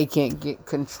mind that they can't get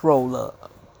control of.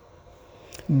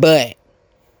 But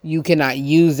you cannot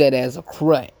use that as a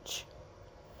crutch.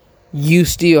 You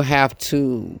still have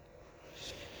to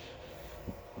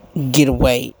get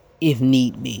away if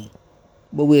need be.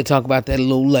 But we'll talk about that a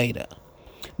little later.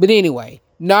 But anyway,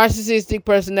 narcissistic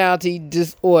personality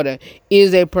disorder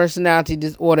is a personality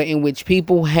disorder in which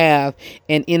people have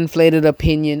an inflated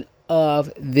opinion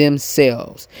of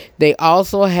themselves. They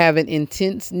also have an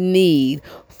intense need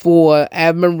for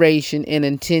admiration and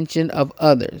attention of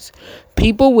others.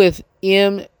 People with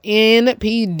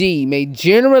NPD may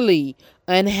generally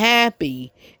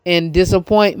unhappy and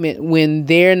disappointment when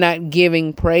they're not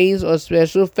giving praise or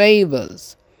special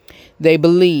favors they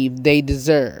believe they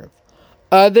deserve.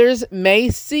 Others may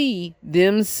see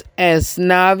them as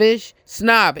snobbish,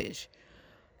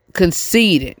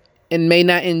 conceited, and may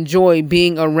not enjoy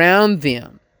being around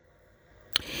them.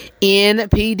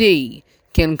 NPD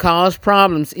can cause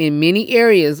problems in many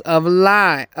areas of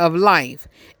life,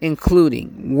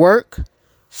 including work,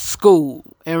 school,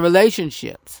 and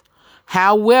relationships.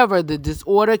 However, the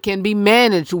disorder can be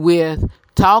managed with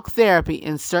talk therapy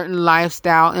and certain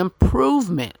lifestyle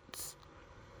improvements.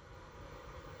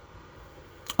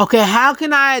 Okay, how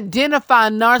can I identify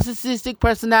narcissistic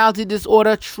personality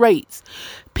disorder traits?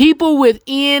 People with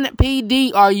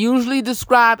NPD are usually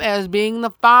described as being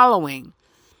the following,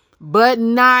 but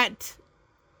not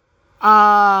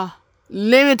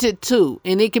limited to,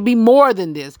 and it can be more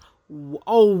than this,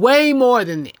 way more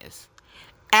than this.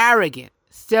 Arrogant,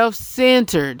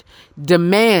 self-centered,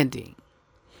 demanding.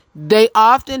 They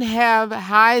often have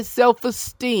high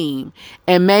self-esteem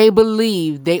and may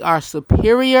believe they are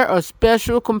superior or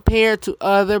special compared to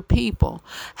other people.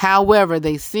 However,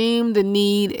 they seem to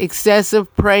need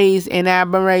excessive praise and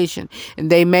admiration, and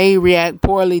they may react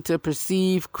poorly to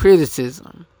perceived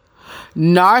criticism.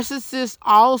 Narcissists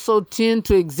also tend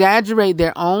to exaggerate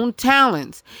their own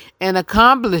talents and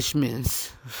accomplishments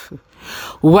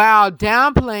while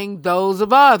downplaying those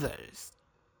of others.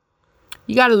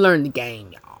 You got to learn the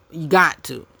game, y'all. You got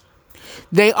to.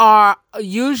 They are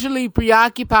usually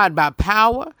preoccupied by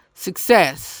power.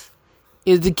 Success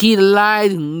is the key to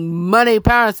life. Money,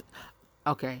 power.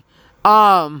 Okay.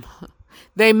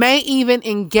 They may even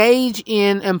engage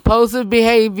in impulsive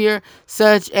behavior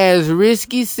such as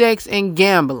risky sex and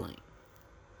gambling.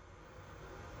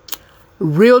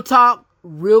 Real talk,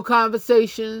 real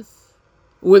conversations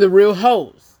with a real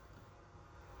host.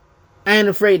 I ain't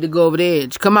afraid to go over the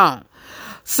edge. Come on.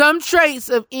 Some traits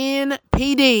of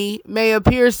NPD may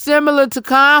appear similar to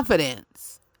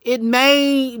confidence. It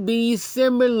may be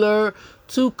similar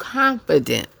to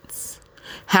confidence.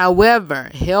 However,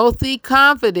 healthy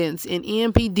confidence and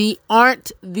NPD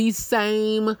aren't the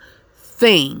same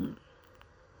thing.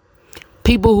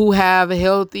 People who have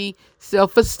healthy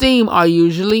self-esteem are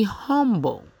usually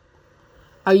humble,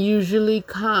 are usually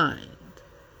kind,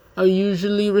 are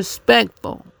usually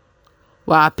respectful,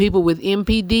 while people with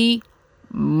NPD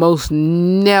most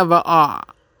never are.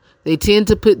 They tend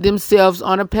to put themselves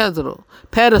on a pedestal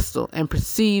and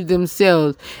perceive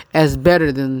themselves as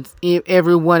better than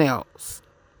everyone else.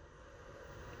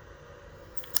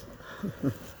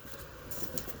 I'm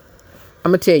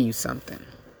going to tell you something.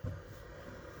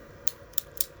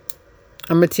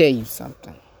 I'm going to tell you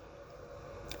something.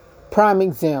 Prime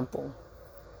example.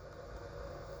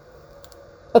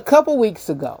 A couple weeks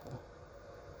ago,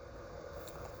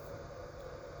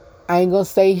 I ain't going to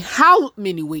say how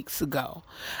many weeks ago.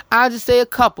 I'll just say a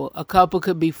couple. A couple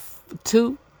could be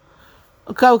 2.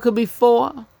 A couple could be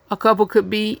 4. A couple could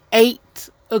be 8.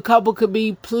 A couple could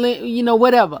be,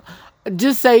 whatever.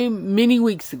 Just say many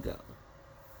weeks ago.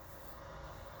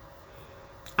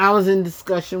 I was in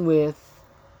discussion with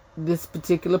this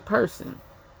particular person.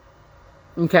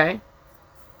 Okay?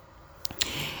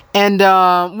 And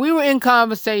we were in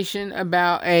conversation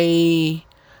about a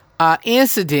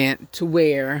incident to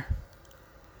where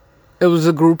it was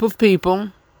a group of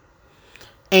people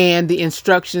and the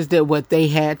instructions that what they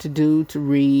had to do to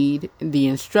read the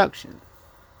instructions.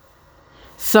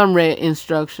 Some read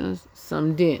instructions,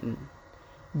 some didn't.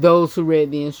 Those who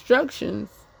read the instructions,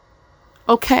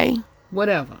 okay,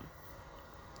 whatever.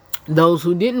 Those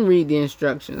who didn't read the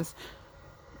instructions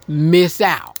miss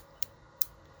out.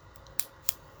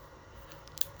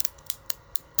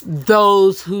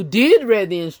 Those who did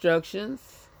read the instructions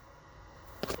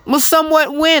were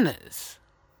somewhat winners.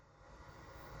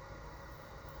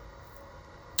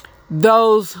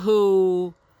 Those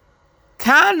who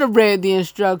kind of read the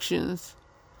instructions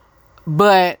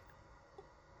but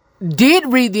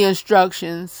did read the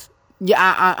instructions,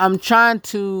 I'm trying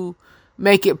to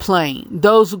make it plain.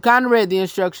 Those who kind of read the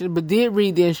instructions but did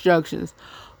read the instructions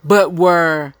but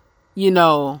were, they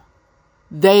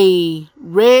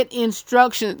read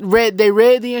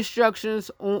the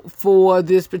instructions for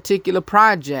this particular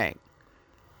project,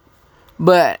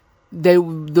 but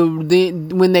when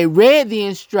they read the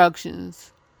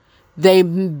instructions, they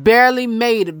barely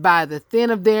made it by the thin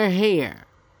of their hair.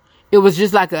 It was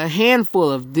just like a handful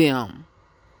of them.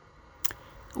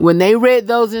 When they read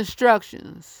those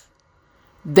instructions,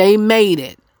 they made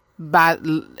it by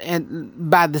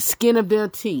the skin of their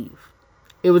teeth.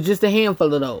 It was just a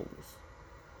handful of those.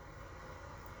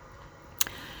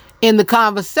 In the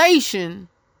conversation,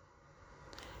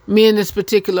 me and this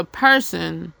particular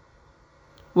person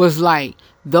was like,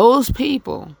 those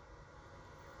people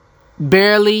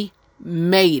barely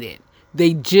made it.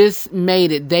 They just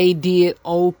made it. They did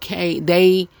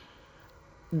okay.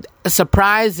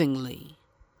 Surprisingly,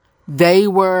 they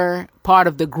were part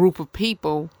of the group of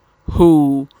people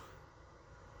who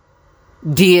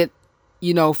did,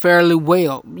 fairly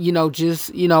well. Read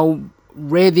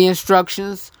the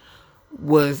instructions,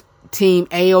 was Team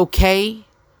A-OK.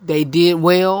 They did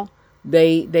well.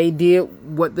 They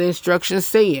did what the instructions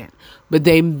said. But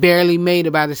they barely made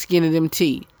it by the skin of them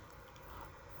teeth.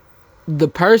 The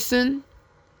person,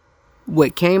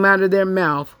 what came out of their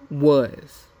mouth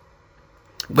was,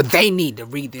 but they need to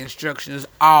read the instructions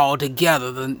all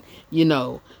together.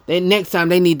 Next time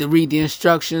they need to read the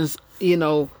instructions,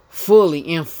 fully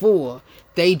in full.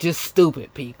 They just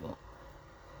stupid people.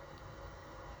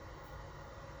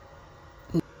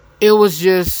 It was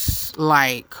just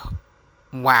like,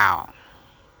 wow.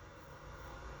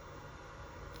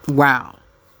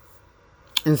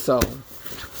 And so,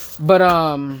 but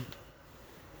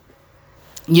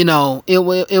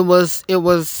it was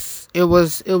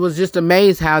just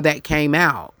amazed how that came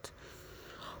out.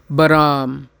 But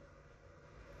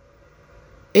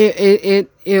it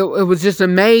was just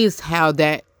amazed how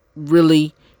that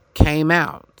really came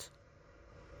out.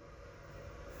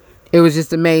 It was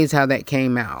just amazed how that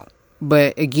came out.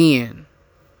 But again,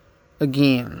 it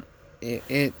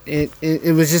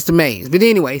was just amazed. But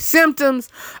anyway, symptoms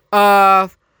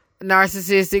of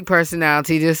narcissistic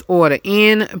personality disorder.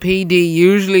 NPD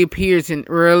usually appears in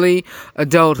early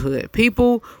adulthood.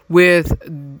 People with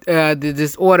the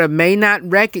disorder may not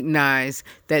recognize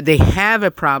that they have a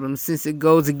problem since it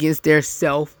goes against their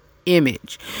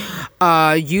self-image.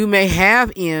 You may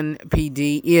have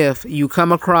NPD if you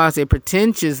come across a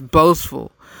pretentious,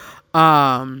 boastful,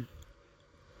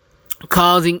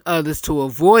 causing others to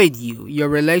avoid you. Your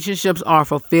relationships are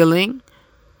fulfilling.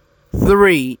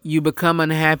 3, you become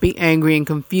unhappy, angry, and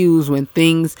confused when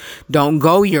things don't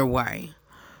go your way.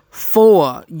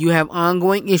 4, you have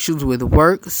ongoing issues with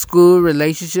work, school,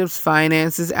 relationships,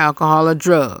 finances, alcohol, or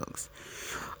drugs,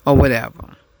 or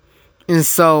whatever. And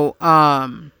so,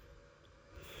 I'm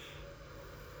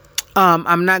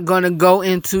not going to go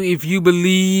into if you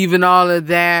believe in all of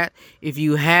that, if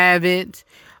you have it,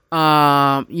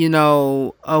 or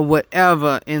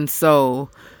whatever. And so,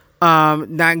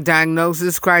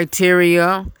 diagnosis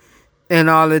criteria and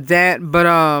all of that. But,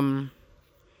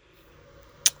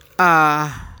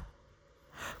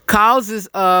 causes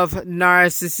of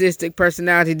narcissistic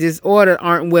personality disorder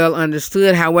aren't well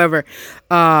understood. However,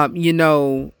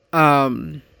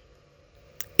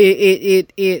 it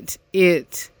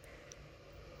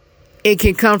it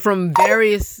can come from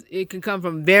various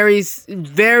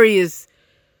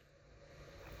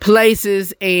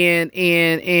places and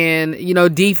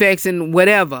defects and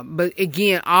whatever. But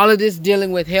again, all of this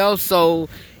dealing with health. So,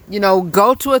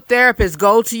 go to a therapist,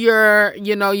 go to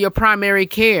your primary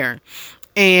care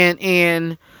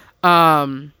and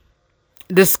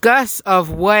discuss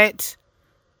of what,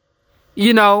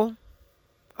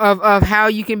 of how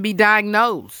you can be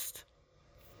diagnosed.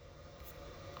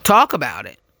 Talk about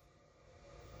it.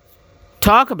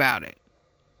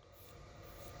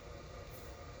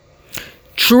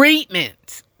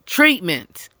 Treatment for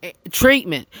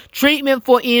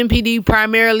NPD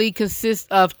primarily consists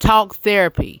of talk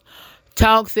therapy.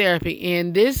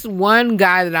 And this one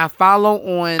guy that I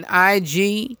follow on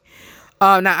IG,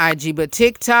 not IG, but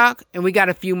TikTok, and we got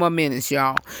a few more minutes,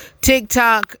 y'all.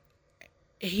 TikTok,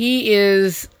 he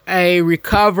is a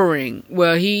recovering,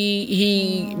 well,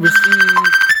 he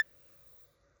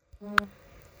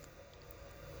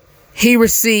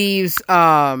receives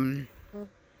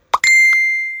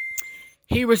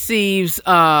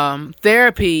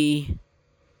therapy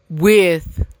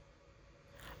with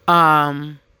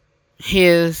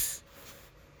his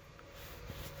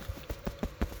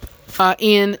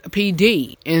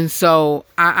NPD. And so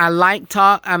I like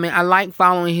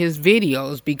following his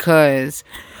videos because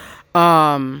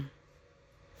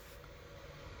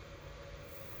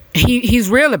he's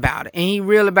real about it, and he's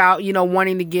real about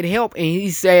wanting to get help. And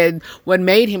he said what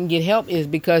made him get help is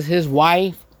because his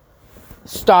wife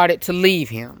started to leave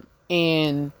him,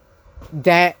 and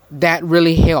that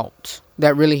really helped.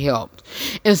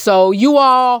 And so you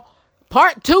all,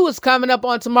 part 2 is coming up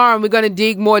on tomorrow, and we're going to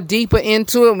dig more deeper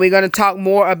into it. And we're going to talk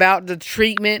more about the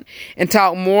treatment and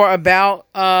talk more about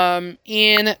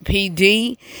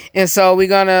NPD. And so we're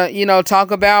going to,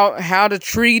 talk about how to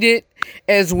treat it,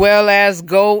 as well as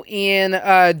go in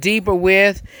deeper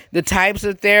with the types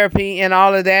of therapy and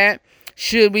all of that.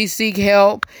 Should we seek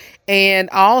help? And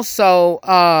also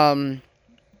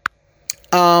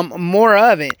more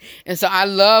of it. And so I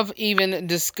love even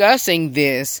discussing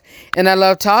this, and I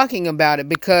love talking about it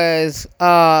because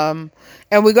and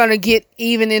we're going to get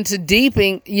even into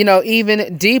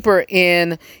even deeper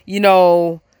in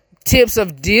tips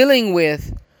of dealing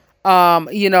with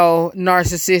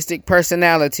narcissistic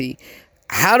personality,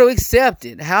 how to accept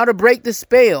it, how to break the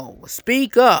spell,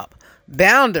 speak up,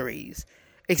 boundaries,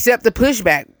 accept the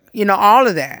pushback, all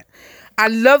of that. I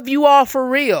love you all for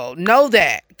real. Know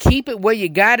that. Keep it where you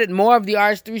got it. More of the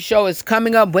RH3 show is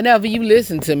coming up whenever you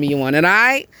listen to me on. And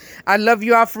I love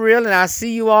you all for real, and I'll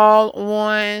see you all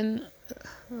on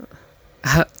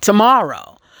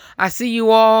tomorrow. I see you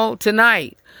all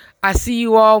tonight. I see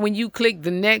you all when you click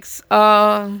the next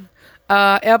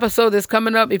episode that's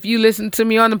coming up if you listen to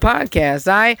me on the podcast.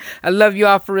 I love you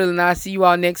all for real, and I'll see you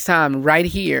all next time right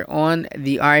here on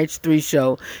the RH3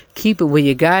 show. Keep it where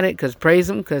you got it, because praise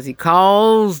him, because he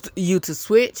caused you to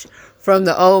switch from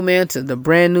the old man to the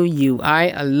brand new you.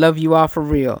 I love you all for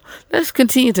real. Let's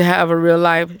continue to have a real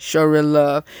life, show real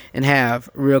love, and have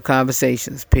real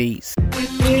conversations. Peace.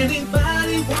 If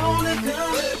anybody wanna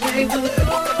come and play with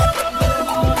us,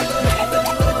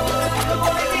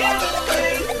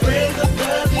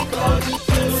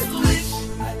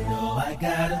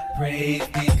 praise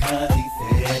because he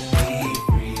set me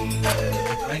free.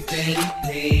 Christ said he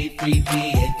paid, freed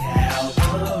me at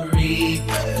Calvary.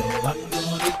 So I'm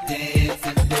gonna dance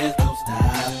and there's no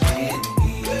stopping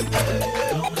me.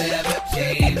 Don't ever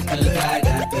change, cause I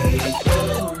got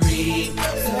victory.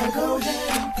 So go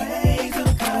ahead and praise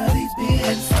him, cause he's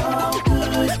been so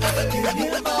good. Give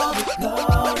him all the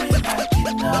glory like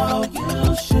you know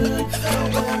you should.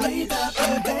 Don't worry about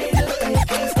the haters, they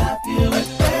can't stop you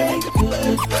if they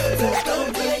could. Just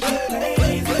don't break your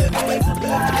praise and praise him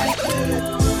like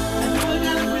you. And we're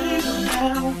gonna praise him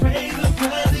now, praise him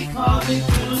cause he called me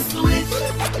to switch.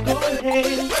 Go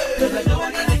ahead, cause I know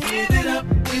I gotta give it up.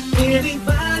 If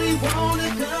anybody wanna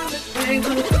come and praise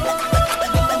him,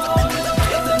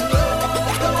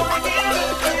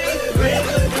 praise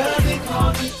him cause he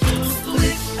called me to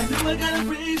switch. I know I gotta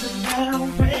praise him now,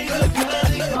 praise him cause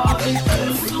he called me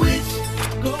to switch.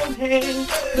 Go ahead,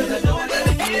 cause I know I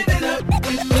gotta give it up.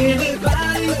 If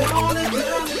anybody wanna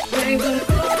come and praise him,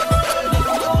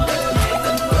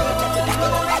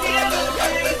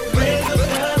 praise him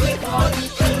cause he called me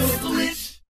to switch.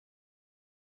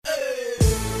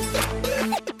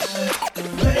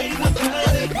 Praise him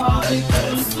cause he called me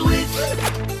to switch.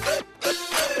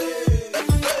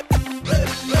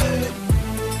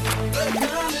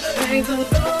 Praise him.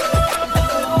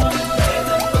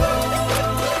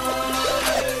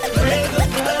 Praise him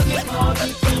cause he called me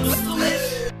to switch.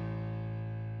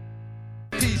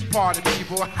 party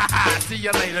people. See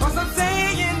you later. I'm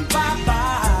saying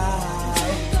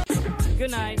bye-bye.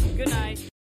 Good night. Good night.